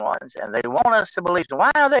fallen ones, and they want us to believe. So why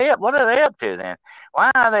are they up? What are they up to then? Why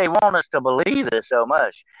do they want us to believe this so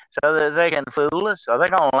much? So that they can fool us? Are they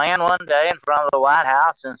going to land one day in front of the White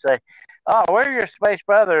House and say, "Oh, we're your space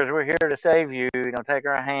brothers. We're here to save you. Take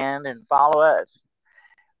our hand and follow us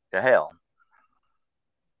to hell"?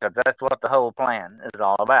 Because that's what the whole plan is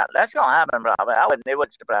all about. That's going to happen, probably. It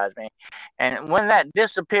wouldn't surprise me. And when that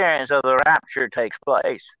disappearance of the rapture takes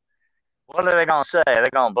place, what are they going to say? Are they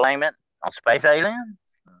going to blame it on space aliens?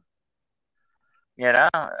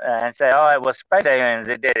 And say, "Oh, it was space aliens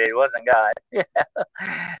that did it. It wasn't God."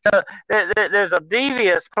 So there's a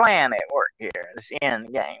devious plan at work here, this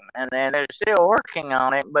end game. And they're still working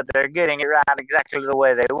on it, but they're getting it right exactly the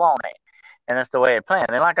way they want it. And that's the way it's planned.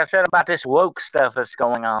 And like I said about this woke stuff that's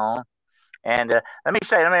going on, and let me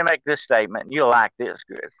make this statement. You'll like this,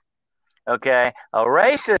 Chris. Okay? A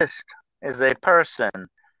racist is a person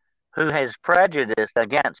who has prejudice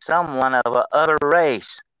against someone of another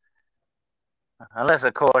race. Unless,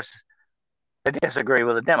 of course, they disagree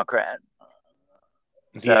with a Democrat.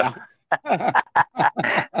 Yeah.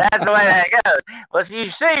 That's the way that goes. Well, you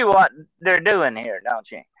see what they're doing here, don't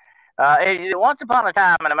you? Once upon a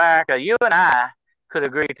time in America, you and I could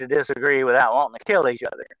agree to disagree without wanting to kill each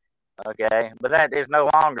other. Okay? But that is no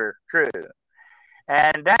longer true.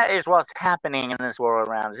 And that is what's happening in this world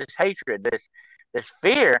around us. This hatred, this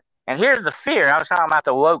fear. And here's the fear. I was talking about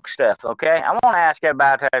the woke stuff, okay? I want to ask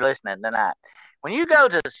everybody out there listening tonight. When you go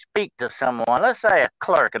to speak to someone, let's say a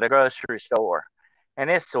clerk at a grocery store, and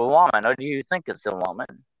it's a woman, or do you think it's a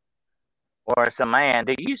woman? Or it's a man,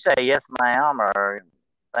 do you say yes, ma'am, or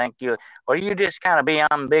thank you? Or you just kind of be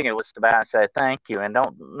ambiguous about it, say thank you, and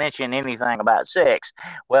don't mention anything about sex?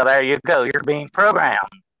 Well, there you go. You're being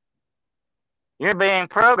programmed. You're being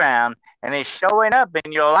programmed, and it's showing up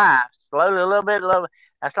in your life slowly, a little bit.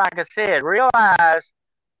 That's like I said, realize.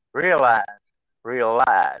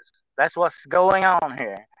 That's what's going on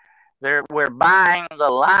here. We're buying the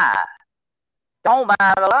lie. Don't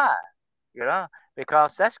buy the lie,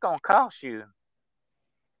 because that's going to cost you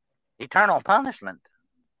eternal punishment.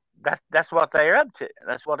 That's what they're up to.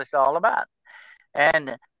 That's what it's all about.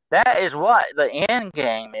 And that is what the end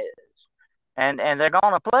game is. And they're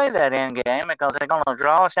going to play that end game because they're going to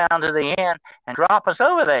draw us down to the end and drop us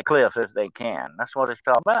over that cliff if they can. That's what it's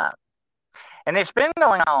all about. And it's been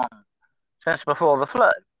going on since before the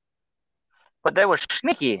flood. But they were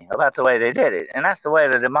sneaky about the way they did it. And that's the way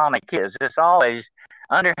the demonic is. It's always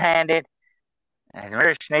underhanded and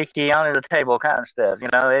very sneaky, under the table kind of stuff. They're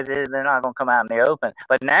not going to come out in the open.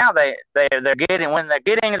 But now when they're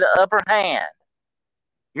getting the upper hand,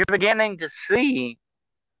 you're beginning to see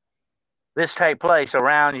this take place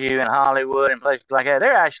around you in Hollywood and places like that.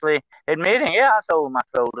 They're actually admitting, yeah, I sold my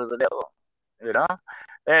soul to the devil.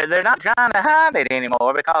 They're not trying to hide it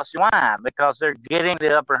anymore because why? Because they're getting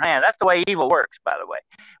the upper hand. That's the way evil works, by the way.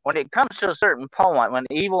 When it comes to a certain point, when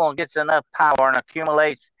evil gets enough power and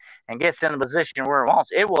accumulates and gets in a position where it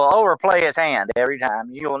wants, it will overplay its hand every time.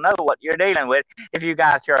 You'll know what you're dealing with if you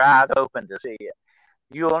got your eyes open to see it.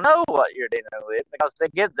 You'll know what you're dealing with because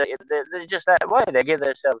they're just that way. They give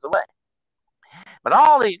themselves away. But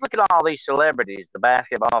look at all these celebrities, the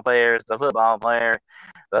basketball players, the football players,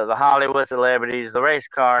 the Hollywood celebrities, the race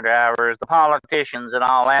car drivers, the politicians and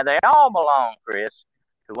all that. They all belong, Chris,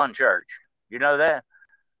 to one church. You know that?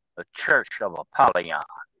 The Church of Apollyon.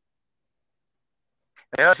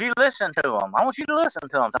 If you listen to them, I want you to listen to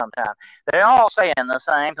them sometime. They're all saying the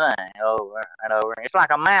same thing over and over. It's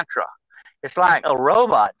like a mantra. It's like a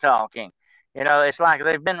robot talking. It's like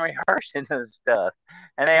they've been rehearsing this stuff.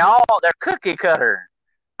 And they're cookie cutter,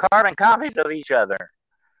 carbon copies of each other.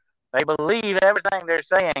 They believe everything they're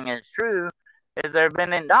saying is true, is they've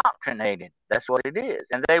been indoctrinated. That's what it is.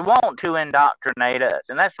 And they want to indoctrinate us.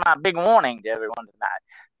 And that's my big warning to everyone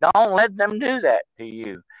tonight. Don't let them do that to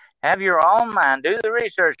you. Have your own mind. Do the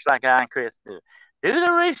research like I and Chris do. Do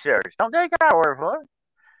the research. Don't take our word for it.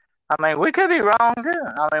 I mean, we could be wrong too.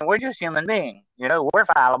 I mean, we're just human beings. We're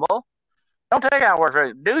fallible. Don't take our word for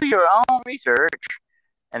it. Do your own research,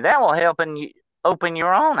 and that will help open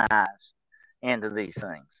your own eyes into these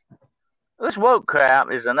things. This woke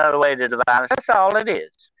crap is another way to divide us. That's all it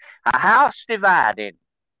is. A house divided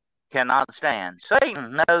cannot stand.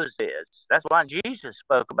 Satan knows this. That's why Jesus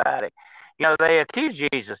spoke about it. You know, they accused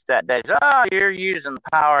Jesus that day. Oh, you're using the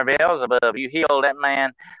power of Beelzebub. You healed that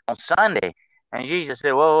man on Sunday. And Jesus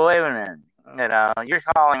said, well, wait a minute. You know, you're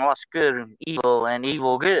calling what's good evil and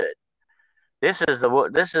evil good. This is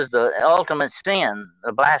the ultimate sin,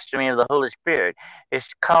 the blasphemy of the Holy Spirit. It's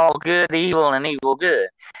called good evil and evil good.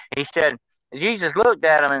 He said, Jesus looked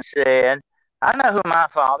at him and said, I know who my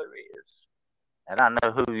Father is, and I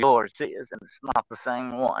know who yours is, and it's not the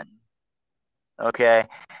same one. Okay?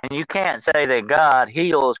 And you can't say that God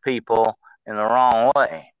heals people in the wrong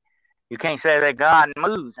way. You can't say that God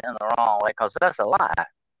moves in the wrong way, because that's a lie.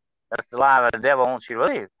 That's the lie that the devil wants you to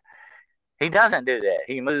believe. He doesn't do that.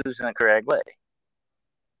 He moves in the correct way.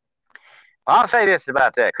 I'll say this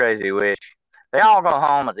about that crazy witch. They all go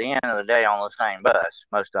home at the end of the day on the same bus,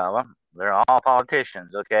 most of them. They're all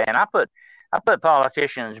politicians, okay? And I put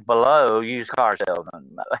politicians below used car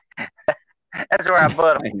salesmen. That's where I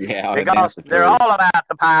put them. Yeah, because they're all about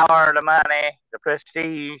the power, the money, the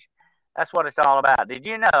prestige. That's what it's all about. Did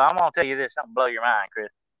you know? I'm going to tell you this, something to blow your mind, Chris.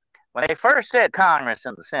 When they first set Congress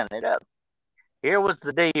and the Senate up, here was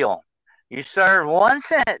the deal. You serve one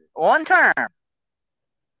term.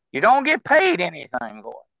 You don't get paid anything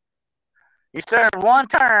for it. You serve one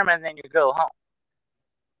term and then you go home.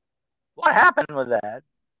 What happened with that?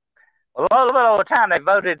 A little bit over time, they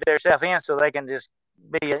voted themselves in so they can just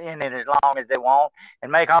be in it as long as they want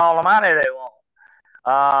and make all the money they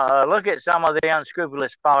want. Look at some of the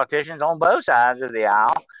unscrupulous politicians on both sides of the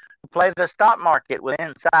aisle who play the stock market with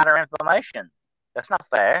insider information. That's not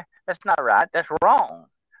fair. That's not right. That's wrong.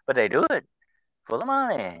 But they do it for the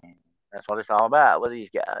money. That's what it's all about with these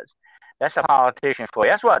guys. That's a politician for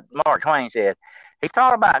you. That's what Mark Twain said. He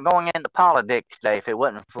thought about going into politics today if it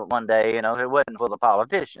wasn't for one day, if it wasn't for the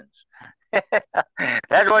politicians.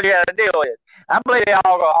 That's what you got to deal with. I believe they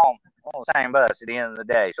all go home on the same bus at the end of the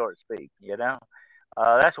day, so to speak,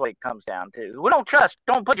 That's what it comes down to. We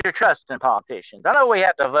don't put your trust in politicians. I know we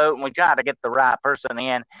have to vote and we try to get the right person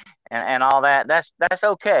in and all that. That's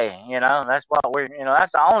okay. That's what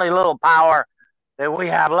that's the only little power that we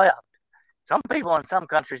have left. Some people in some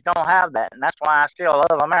countries don't have that, and that's why I still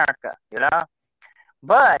love America,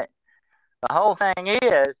 But the whole thing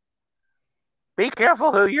is, be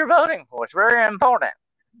careful who you're voting for. It's very important,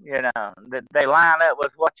 that they line up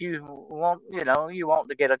with what you want, you want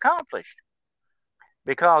to get accomplished.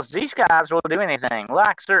 Because these guys will do anything.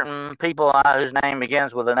 Like certain people whose name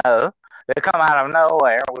begins with an O, they come out of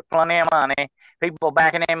nowhere with plenty of money, people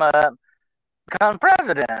backing him up, become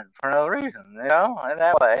president for no reason, in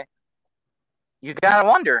that way. You got to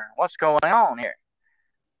wonder what's going on here.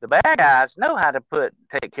 The bad guys know how to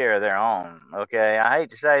take care of their own, okay? I hate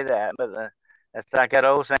to say that, but that's like that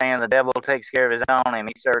old saying, the devil takes care of his own, and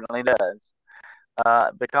he certainly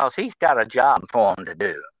does. Because he's got a job for him to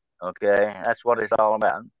do, okay? That's what it's all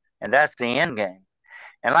about. And that's the end game.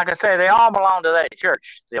 And like I say, they all belong to that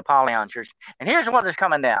church, the Apollyon church. And here's what it's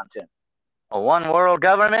coming down to. A one world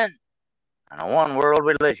government and a one world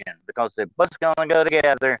religion. Because they're both going to go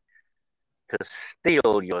together to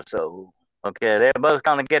steal your soul. Okay, they're both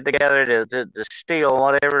going to get together to steal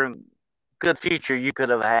whatever good future you could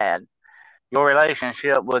have had. Your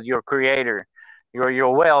relationship with your Creator,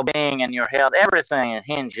 your well-being and your health, everything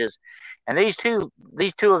hinges. And these two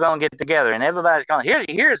are going to get together, and everybody's going.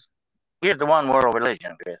 Here's the one world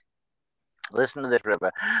religion, Chris. Listen to this,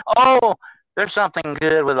 brother. Oh, there's something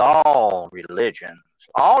good with all religions.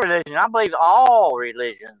 All religions. I believe all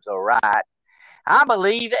religions are right. I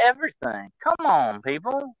believe everything. Come on,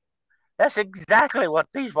 people. That's exactly what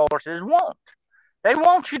these forces want. They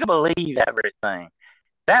want you to believe everything.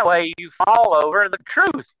 That way you fall over the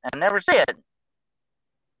truth and never see it.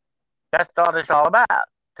 That's what it's all about.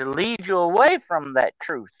 To lead you away from that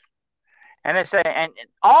truth. And it's and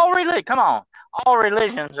all religions, come on, all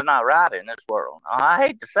religions are not right in this world. I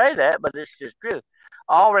hate to say that, but it's just true.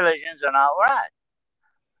 All religions are not right.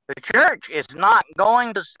 The church is not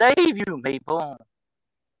going to save you, people.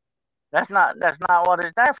 That's not what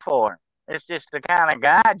it's there for. It's just to kind of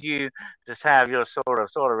guide you to have your sort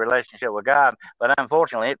of relationship with God. But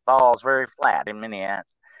unfortunately, it falls very flat in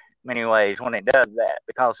many ways when it does that,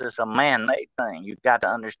 because it's a man-made thing. You've got to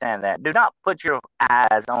understand that. Do not put your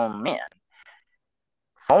eyes on men.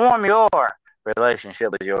 Form your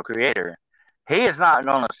relationship with your Creator. He is not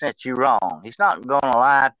going to set you wrong. He's not going to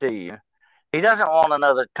lie to you. He doesn't want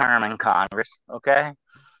another term in Congress, okay?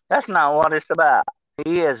 That's not what it's about.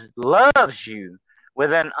 He loves you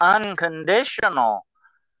with an unconditional,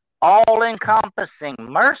 all-encompassing,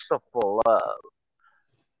 merciful love.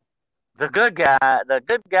 The good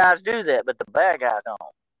guys do that, but the bad guys don't.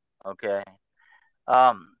 Okay.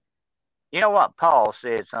 You know what? Paul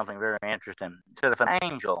said something very interesting. He said, if an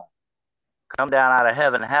angel come down out of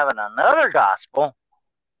heaven having another gospel,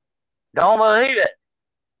 don't believe it.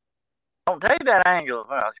 Don't take that angel.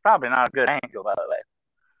 Well, he's probably not a good angel, by the way.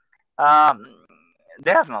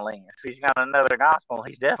 Definitely, if he's got another gospel,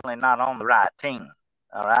 he's definitely not on the right team.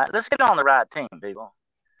 All right, let's get on the right team, people.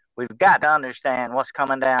 We've got to understand what's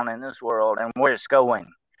coming down in this world and where it's going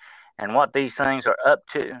and what these things are up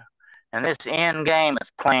to. And this end game is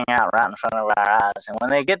playing out right in front of our eyes. And when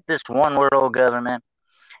they get this one world government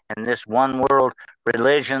and this one world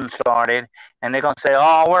religion started, and they're going to say,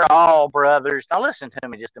 oh, we're all brothers. Now, listen to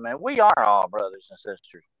me just a minute. We are all brothers and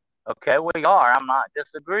sisters. Okay, we are. I'm not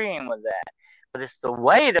disagreeing with that. But it's the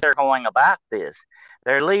way they're going about this.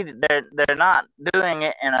 They're not doing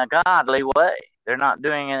it in a godly way. They're not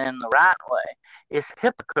doing it in the right way. It's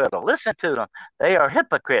hypocritical. Listen to them. They are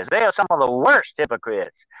hypocrites. They are some of the worst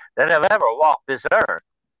hypocrites that have ever walked this earth,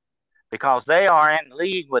 because they are in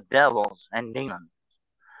league with devils and demons.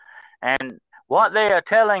 And what they are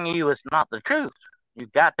telling you is not the truth.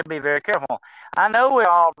 You've got to be very careful. I know we're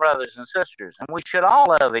all brothers and sisters, and we should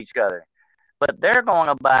all love each other. But they're going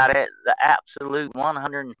about it the absolute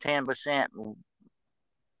 110%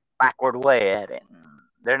 backward way at it.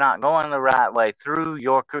 They're not going the right way through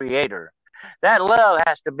your Creator. That love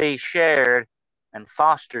has to be shared and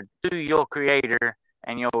fostered through your Creator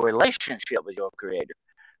and your relationship with your Creator.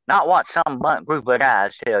 Not what some group of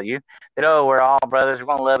guys tell you, that, oh, we're all brothers, we're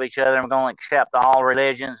going to love each other, and we're going to accept all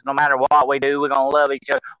religions. No matter what we do, we're going to love each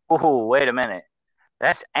other. Oh, wait a minute.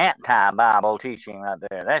 That's anti-Bible teaching right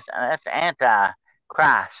there. That's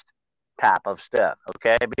anti-Christ type of stuff,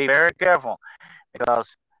 okay? Be very careful, because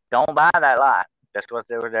don't buy that lie. That's what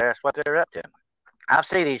they're up to. I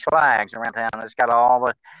see these flags around town. It's got all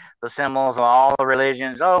the symbols of all the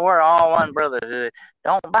religions. Oh, we're all one brother.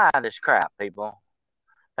 Don't buy this crap, people.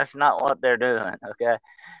 That's not what they're doing, okay?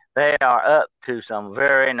 They are up to some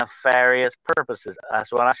very nefarious purposes.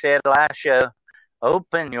 That's what I said last show.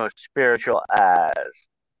 Open your spiritual eyes.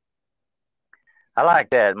 I like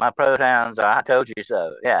that. My pronouns are I told you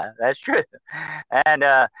so. Yeah, that's true. And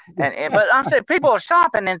but I'm saying people are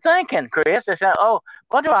stopping and thinking, Chris. They say, oh,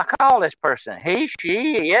 what do I call this person? He,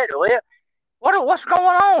 she, it. What's going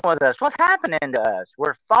on with us? What's happening to us?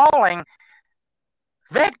 We're falling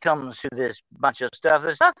victims to this bunch of stuff.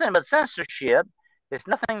 There's nothing but censorship. It's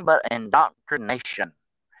nothing but indoctrination.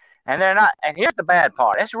 And they're not. And here's the bad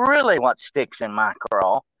part. It's really what sticks in my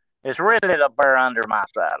craw. It's really the burr under my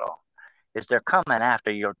saddle. Is they're coming after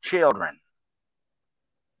your children.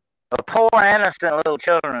 The poor, innocent little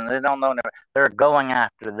children, they don't know, they're going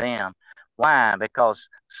after them. Why? Because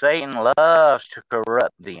Satan loves to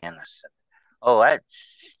corrupt the innocent. Oh,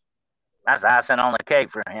 that's icing on the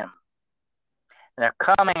cake for him. They're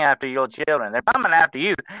coming after your children. They're coming after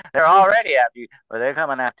you. They're already after you, but they're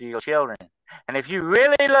coming after your children. And if you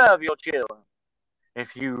really love your children,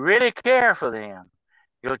 if you really care for them,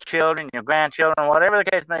 your children, your grandchildren, whatever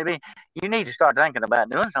the case may be, you need to start thinking about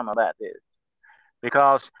doing something about this,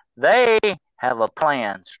 because they have a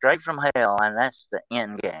plan straight from hell, and that's the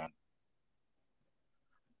end game.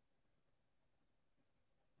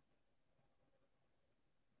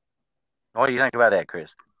 What do you think about that,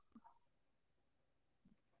 Chris?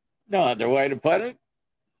 No other way to put it.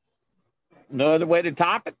 No other way to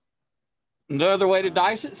top it. No other way to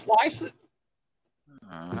dice it, slice it.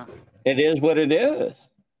 It is what it is.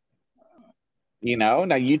 You know,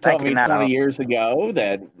 now you told me 20 years ago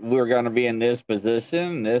that we were going to be in this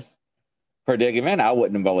position, this predicament. I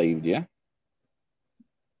wouldn't have believed you.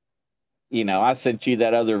 You know, I sent you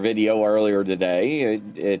that other video earlier today.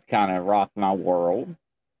 It kind of rocked my world.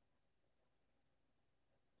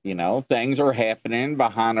 You know, things are happening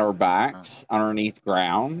behind our backs, underneath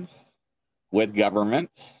grounds, with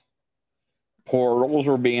governments. Portals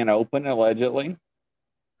are being opened, allegedly.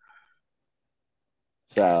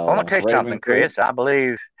 So, I want to tell you something, Chris. I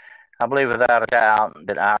believe without a doubt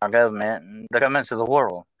that our government and the governments of the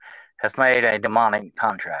world have made a demonic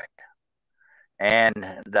contract. And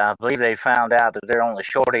I believe they found out that they're only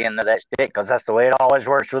shorty into that stick, because that's the way it always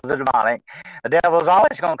works with the demonic. The devil's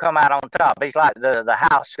always going to come out on top. He's like the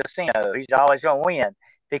house casino. He's always going to win if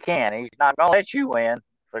he can. He's not going to let you win,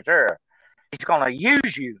 for sure. He's going to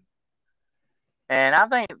use you. And I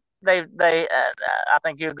think I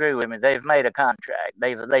think you agree with me. They've made a contract.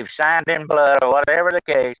 They've signed in blood, or whatever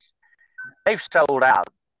the case. They've sold out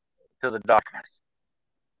to the darkness.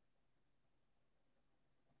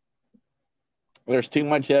 There's too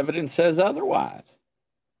much evidence says otherwise.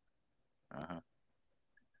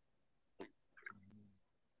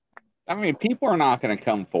 I mean, people are not going to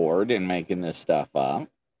come forward and making this stuff up.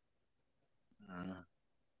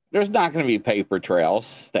 There's not going to be paper trails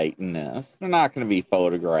stating this. There's not going to be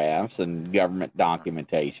photographs and government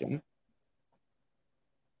documentation.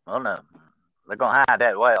 Oh, no. They're going to hide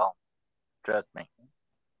that well. Trust me.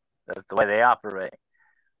 That's the way they operate.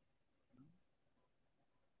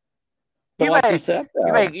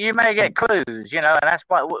 You may get clues, you know, and that's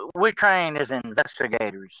why we're trained as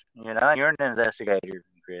investigators, you know. You're an investigator,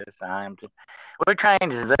 Chris. I am too. We're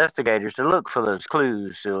trained as investigators to look for those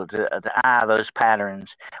clues, to eye those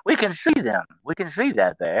patterns. We can see them. We can see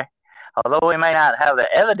that there. Although we may not have the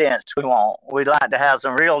evidence we want, we'd like to have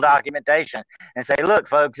some real documentation and say, look,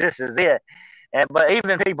 folks, this is it. But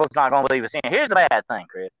even people's not going to believe us in. Here's the bad thing,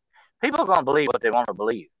 Chris. People are going to believe what they want to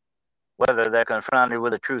believe, whether they're confronted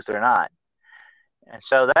with the truth or not. And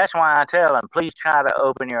so that's why I tell them, please try to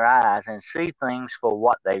open your eyes and see things for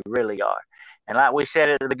what they really are. And like we said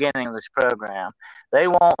at the beginning of this program, they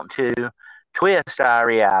want to twist our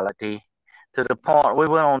reality to the point we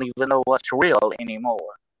don't even know what's real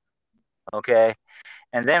anymore. Okay?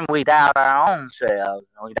 And then we doubt our own selves.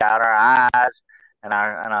 We doubt our eyes and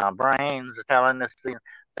our brains are telling us things.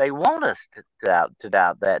 They want us to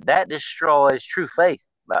doubt that. That destroys true faith,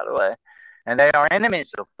 by the way. And they are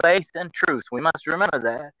enemies of faith and truth. We must remember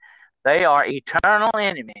that. They are eternal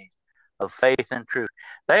enemies of faith and truth.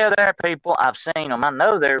 They are there people. I've seen them. I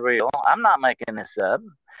know they're real. I'm not making this up.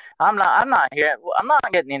 I'm not here. I'm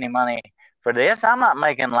not getting any money for this. I'm not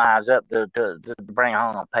making lies up to bring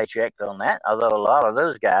home a paycheck on that. Although a lot of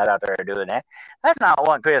those guys out there are doing that. That's not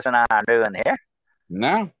what Chris and I are doing here.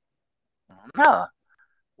 No.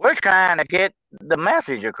 We're trying to get the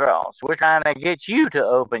message across. We're trying to get you to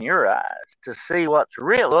open your eyes to see what's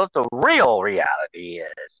real, what the real reality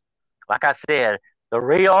is. Like I said, the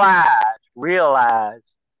real eyes.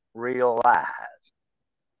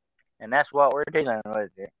 And that's what we're dealing with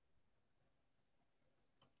here.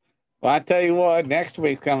 Well, I tell you what, next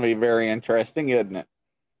week's going to be very interesting, isn't it?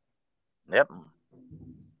 Yep.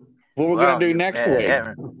 What we're going to do next week.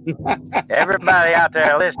 Everybody out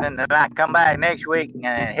there listening tonight, come back next week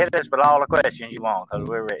and hit us with all the questions you want, because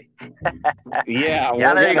we're ready. Yeah,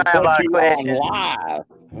 we're going to put you on live.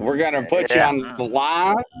 We're going to put you on the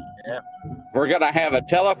live. Yep. We're going to have a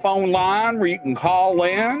telephone line where you can call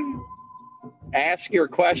in, ask your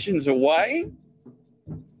questions away,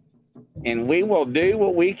 and we will do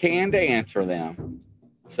what we can to answer them.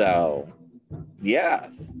 So,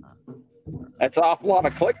 yes. That's an awful lot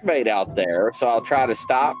of clickbait out there, so I'll try to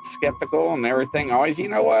stop skeptical and everything. Always, you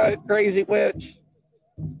know what, Crazy Witch?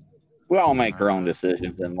 We all make our own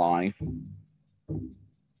decisions in life.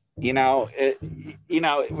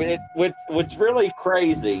 What's really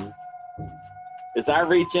crazy is I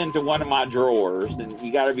reach into one of my drawers, and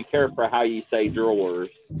you got to be careful how you say drawers.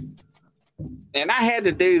 And I had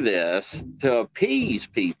to do this to appease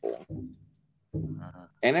people.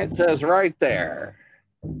 And it says right there,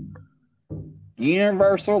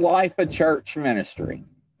 Universal Life of Church Ministry.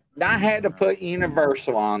 I had to put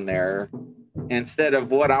Universal on there instead of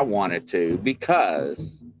what I wanted to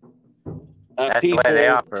because of people's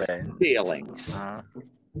feelings. The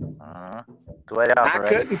way they operate. I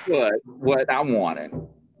couldn't put what I wanted.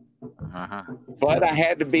 But I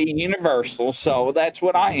had to be universal, so that's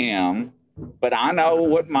what I am. But I know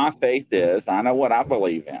what my faith is. I know what I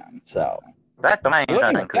believe in. So that's the main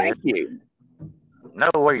thing. Thank you. Know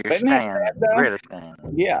where you stand. Really stand.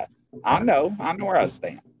 Yes, I know where I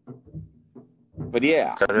stand. But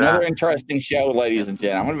yeah, another interesting show, ladies and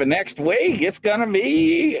gentlemen. But next week, it's gonna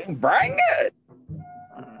be bring it.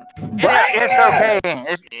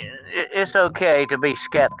 It's okay to be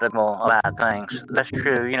skeptical about things. That's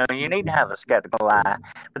true. You know, you need to have a skeptical eye.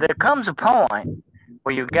 But there comes a point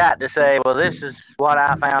where you've got to say, well, this is what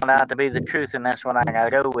I found out to be the truth, and that's what I got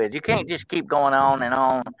to go with. You can't just keep going on and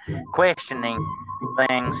on questioning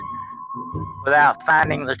things without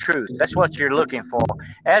finding the truth. That's what you're looking for.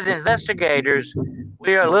 As investigators,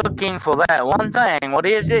 we are looking for that one thing. What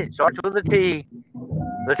is it? Starts with a T.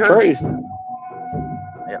 The truth.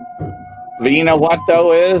 Yep. But you know what,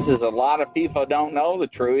 though, is a lot of people don't know the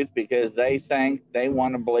truth because they think they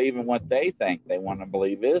want to believe in what they think they want to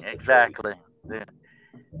believe is the exactly. Yeah.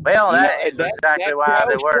 Well, that's exactly why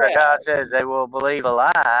the Word of God says they will believe a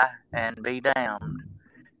lie and be damned.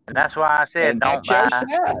 And that's why I said don't buy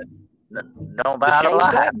the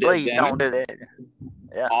lie. Please don't do that.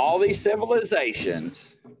 Yeah. All these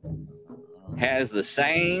civilizations has the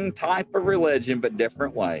same type of religion but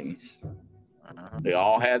different ways. They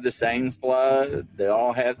all have the same flood. They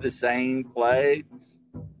all have the same plagues.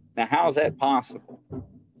 Now, how is that possible?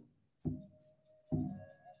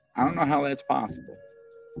 I don't know how that's possible.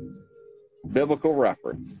 Biblical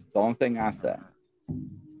reference. The only thing I say.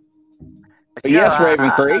 But yes,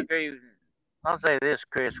 Raven Creek. I'll say this,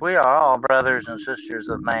 Chris. We are all brothers and sisters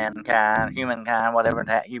of mankind, humankind, whatever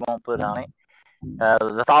you want to put on it.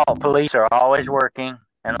 The thought police are always working,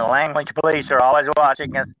 and the language police are always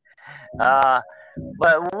watching us.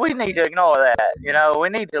 But we need to ignore that. You know, we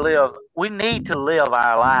need to live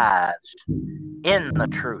our lives in the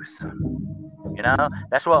truth. You know,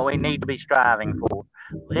 that's what we need to be striving for.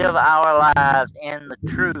 Live our lives in the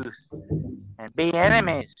truth and be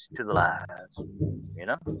enemies to the lies. You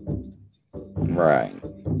know? Right.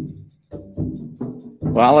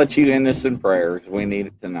 Well, I'll let you end this in prayer because we need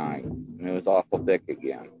it tonight. And it was awful thick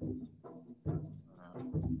again.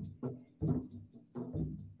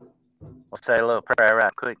 We'll say a little prayer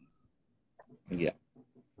right quick. Yeah.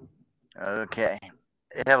 Okay.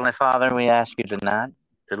 Heavenly Father, we ask you tonight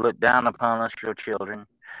to look down upon us, your children.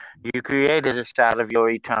 You created us out of your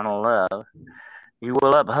eternal love. You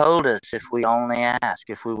will uphold us if we only ask,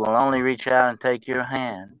 if we will only reach out and take your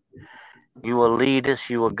hand. You will lead us,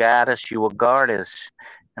 you will guide us, you will guard us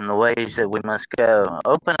in the ways that we must go.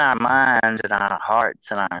 Open our minds and our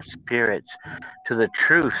hearts and our spirits to the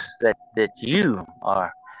truth that you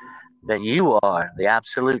are the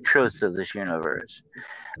absolute truth of this universe.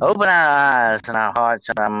 Open our eyes and our hearts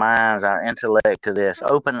and our minds, our intellect to this.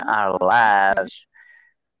 Open our lives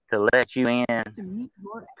to let you in,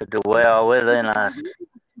 to dwell within us,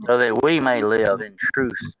 so that we may live in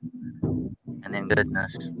truth and in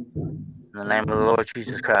goodness. In the name of the Lord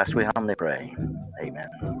Jesus Christ, we humbly pray. Amen.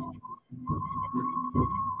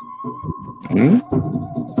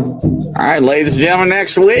 All right, ladies and gentlemen,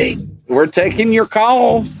 next week, we're taking your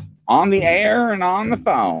calls on the air and on the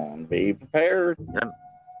phone. Be prepared. Yep.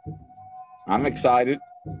 I'm excited.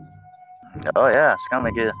 Oh, yeah, it's going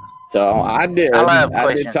to be good. So I did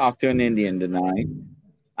talk to an Indian tonight.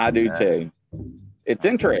 I do too. It's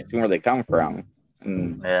interesting where they come from.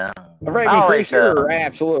 And Raven Creek, you're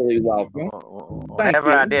absolutely welcome.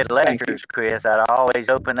 Whenever I did lectures, Chris, I'd always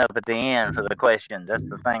open up at the end for the questions. That's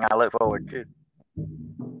the thing I look forward to.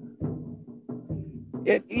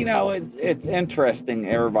 It's interesting,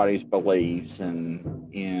 everybody's beliefs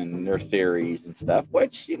and in their theories and stuff,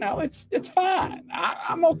 which it's fine.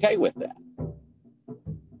 I'm okay with that.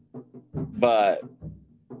 But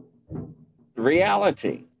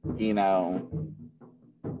reality,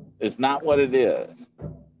 is not what it is.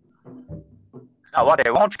 Not what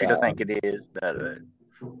they want you to think it is. That's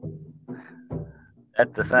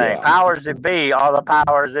the thing. Yeah. Powers that be are the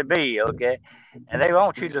powers that be, okay? And they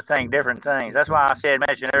want you to think different things. That's why I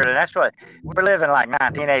mentioned earlier, that's what we're living like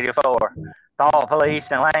 1984. Thought police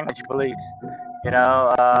and language police.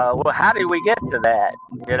 Well, how did we get to that?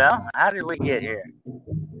 How did we get here?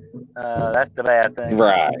 That's the bad thing.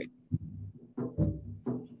 Right.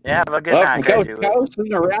 Yeah, have a good night. From coast to coast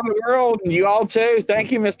and around the world, and you all too.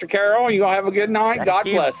 Thank you, Mr. Carroll. You all have a good night. God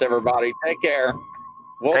bless everybody. Take care.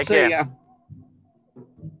 We'll see you.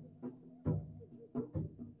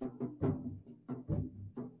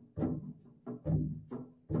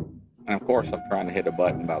 And of course, I'm trying to hit a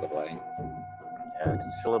button, by the way. Yeah,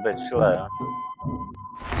 it's a little bit slow.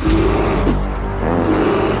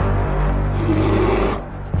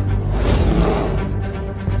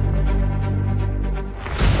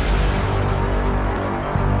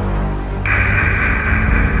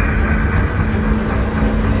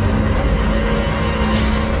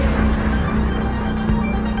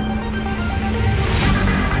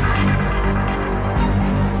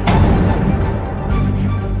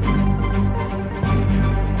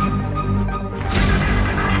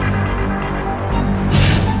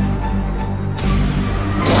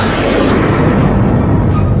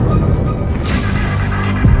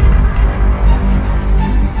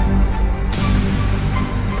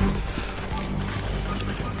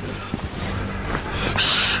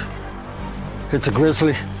 It's a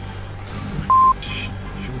Grizzly. Should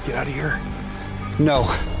we get out of here? No.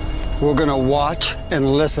 We're gonna watch and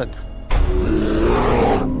listen.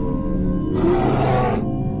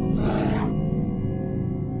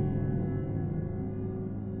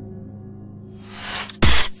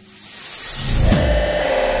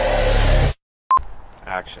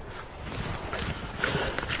 Action.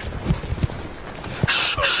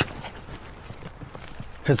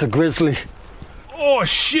 It's a Grizzly. Oh,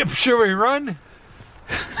 shit, should we run?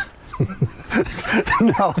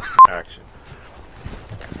 No. Action.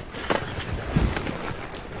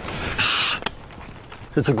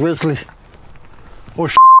 It's a Grizzly. Oh,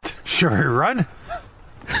 shit, should we run?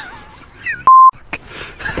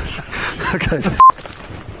 Okay.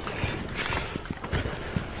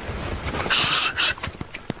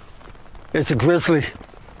 It's a Grizzly.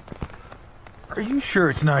 Are you sure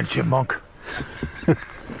it's not Jim Monk?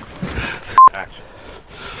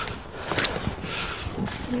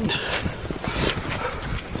 Get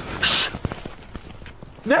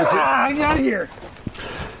out of here.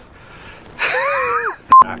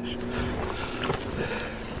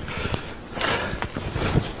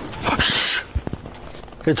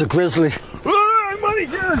 It's a grizzly. I'm out of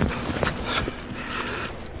here.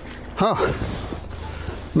 Huh.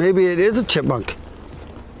 Maybe it is a chipmunk.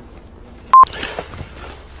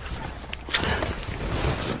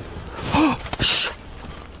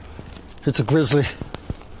 It's a grizzly.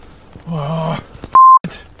 Are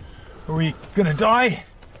we gonna die?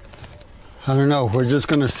 I don't know. We're just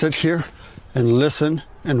gonna sit here and listen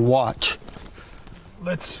and watch.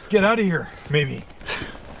 Let's get out of here, maybe.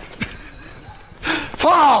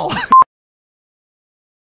 Fall!